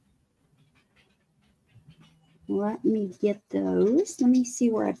 Let me get those. Let me see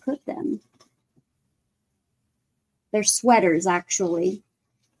where I put them. They're sweaters, actually.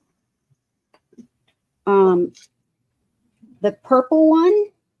 The purple one,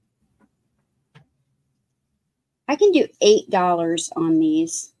 I can do $8 on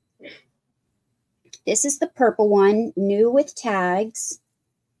these. This is the purple one, new with tags.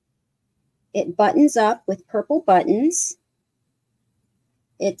 It buttons up with purple buttons.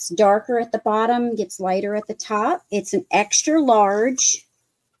 It's darker at the bottom, gets lighter at the top. It's an extra large,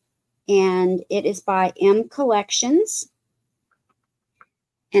 and it is by M Collections.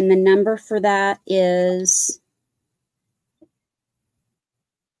 And the number for that is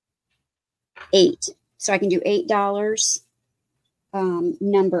 8. So I can do $8,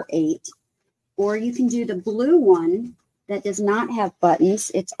 number 8. Or you can do the blue one that does not have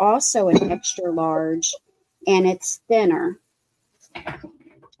buttons. It's also an extra large, and it's thinner.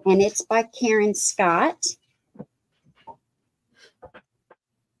 And it's by Karen Scott.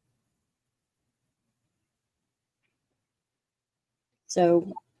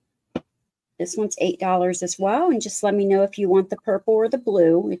 So this one's $8 as well. And just let me know if you want the purple or the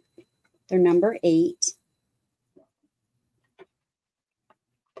blue. They're number 8.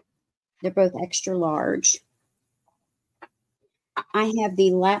 They're both extra large. I have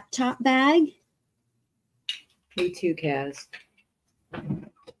the laptop bag. Me too, Kaz.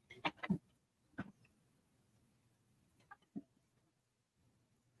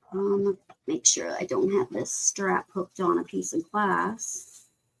 Make sure I don't have this strap hooked on a piece of glass.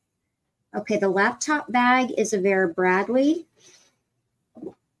 Okay, the laptop bag is a Vera Bradley,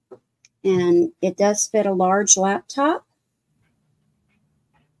 and it does fit a large laptop.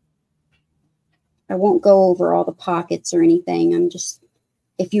 I won't go over all the pockets or anything. I'm just,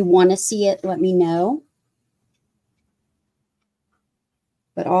 if you want to see it, let me know.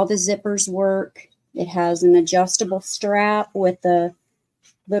 But all the zippers work. It has an adjustable strap with a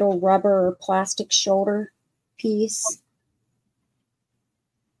little rubber or plastic shoulder piece.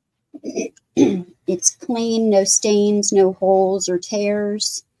 It's clean, no stains, no holes or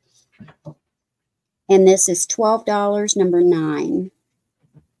tears. And this is $12, number 9.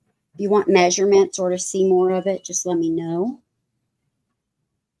 If you want measurements or to see more of it, just let me know.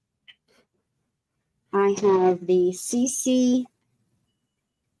 I have the CC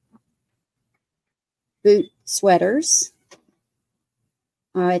boot sweaters.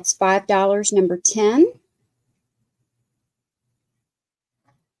 It's $5, number 10.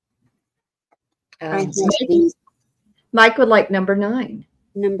 Mike would like number 9.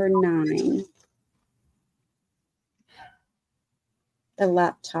 Number 9. The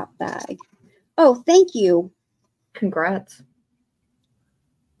laptop bag. Oh, thank you. Congrats.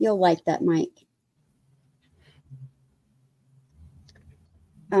 You'll like that, Mike.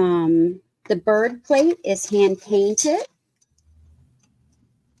 The bird plate is hand painted.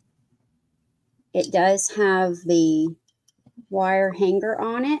 It does have the wire hanger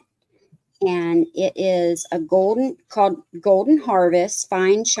on it, and it is a called Golden Harvest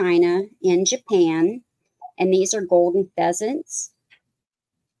Fine China in Japan, and these are golden pheasants,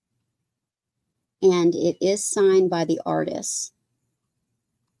 and it is signed by the artist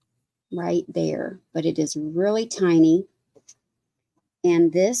right there, but it is really tiny,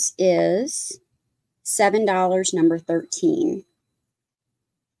 and this is $7, number 13.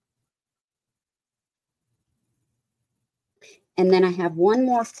 And then I have one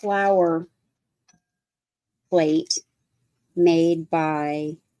more flower plate made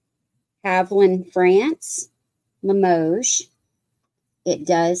by Havelin, France, Limoges. It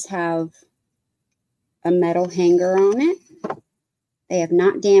does have a metal hanger on it. They have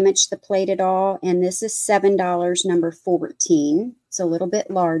not damaged the plate at all. And this is $7, number 14. It's a little bit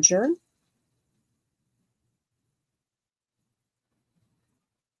larger.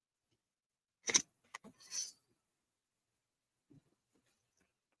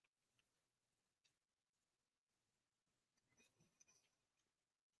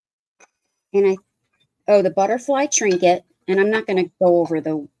 And the butterfly trinket, and I'm not going to go over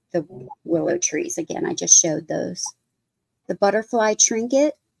the willow trees again. I just showed those. The butterfly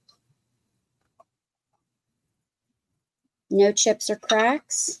trinket, no chips or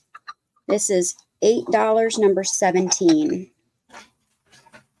cracks. This is $8, number 17.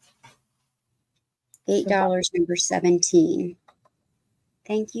 $8, number 17.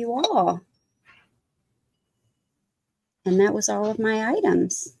 Thank you all. And that was all of my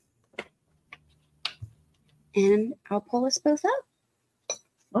items. And I'll pull us both up.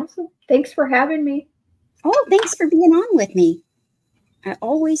 Awesome. Thanks for having me. Oh, thanks for being on with me. I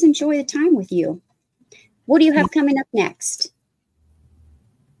always enjoy the time with you. What do you have coming up next?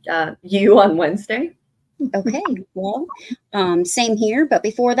 You on Wednesday. Okay, well, same here. But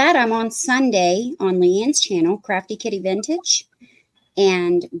before that, I'm on Sunday on Leanne's channel, Crafty Kitty Vintage.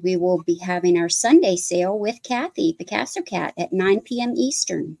 And we will be having our Sunday sale with Kathy, Picasso Cat, at 9 p.m.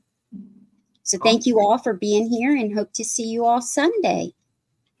 Eastern. So thank you all for being here, and hope to see you all Sunday.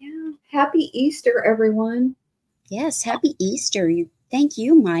 Yeah. Happy Easter, everyone. Yes, happy Easter. Thank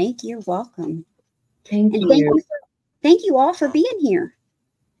you, Mike. You're welcome. Thank you. Thank you all for being here.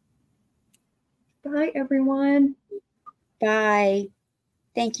 Bye, everyone. Bye.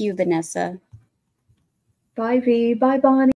 Thank you, Vanessa. Bye, V. Bye, Bonnie.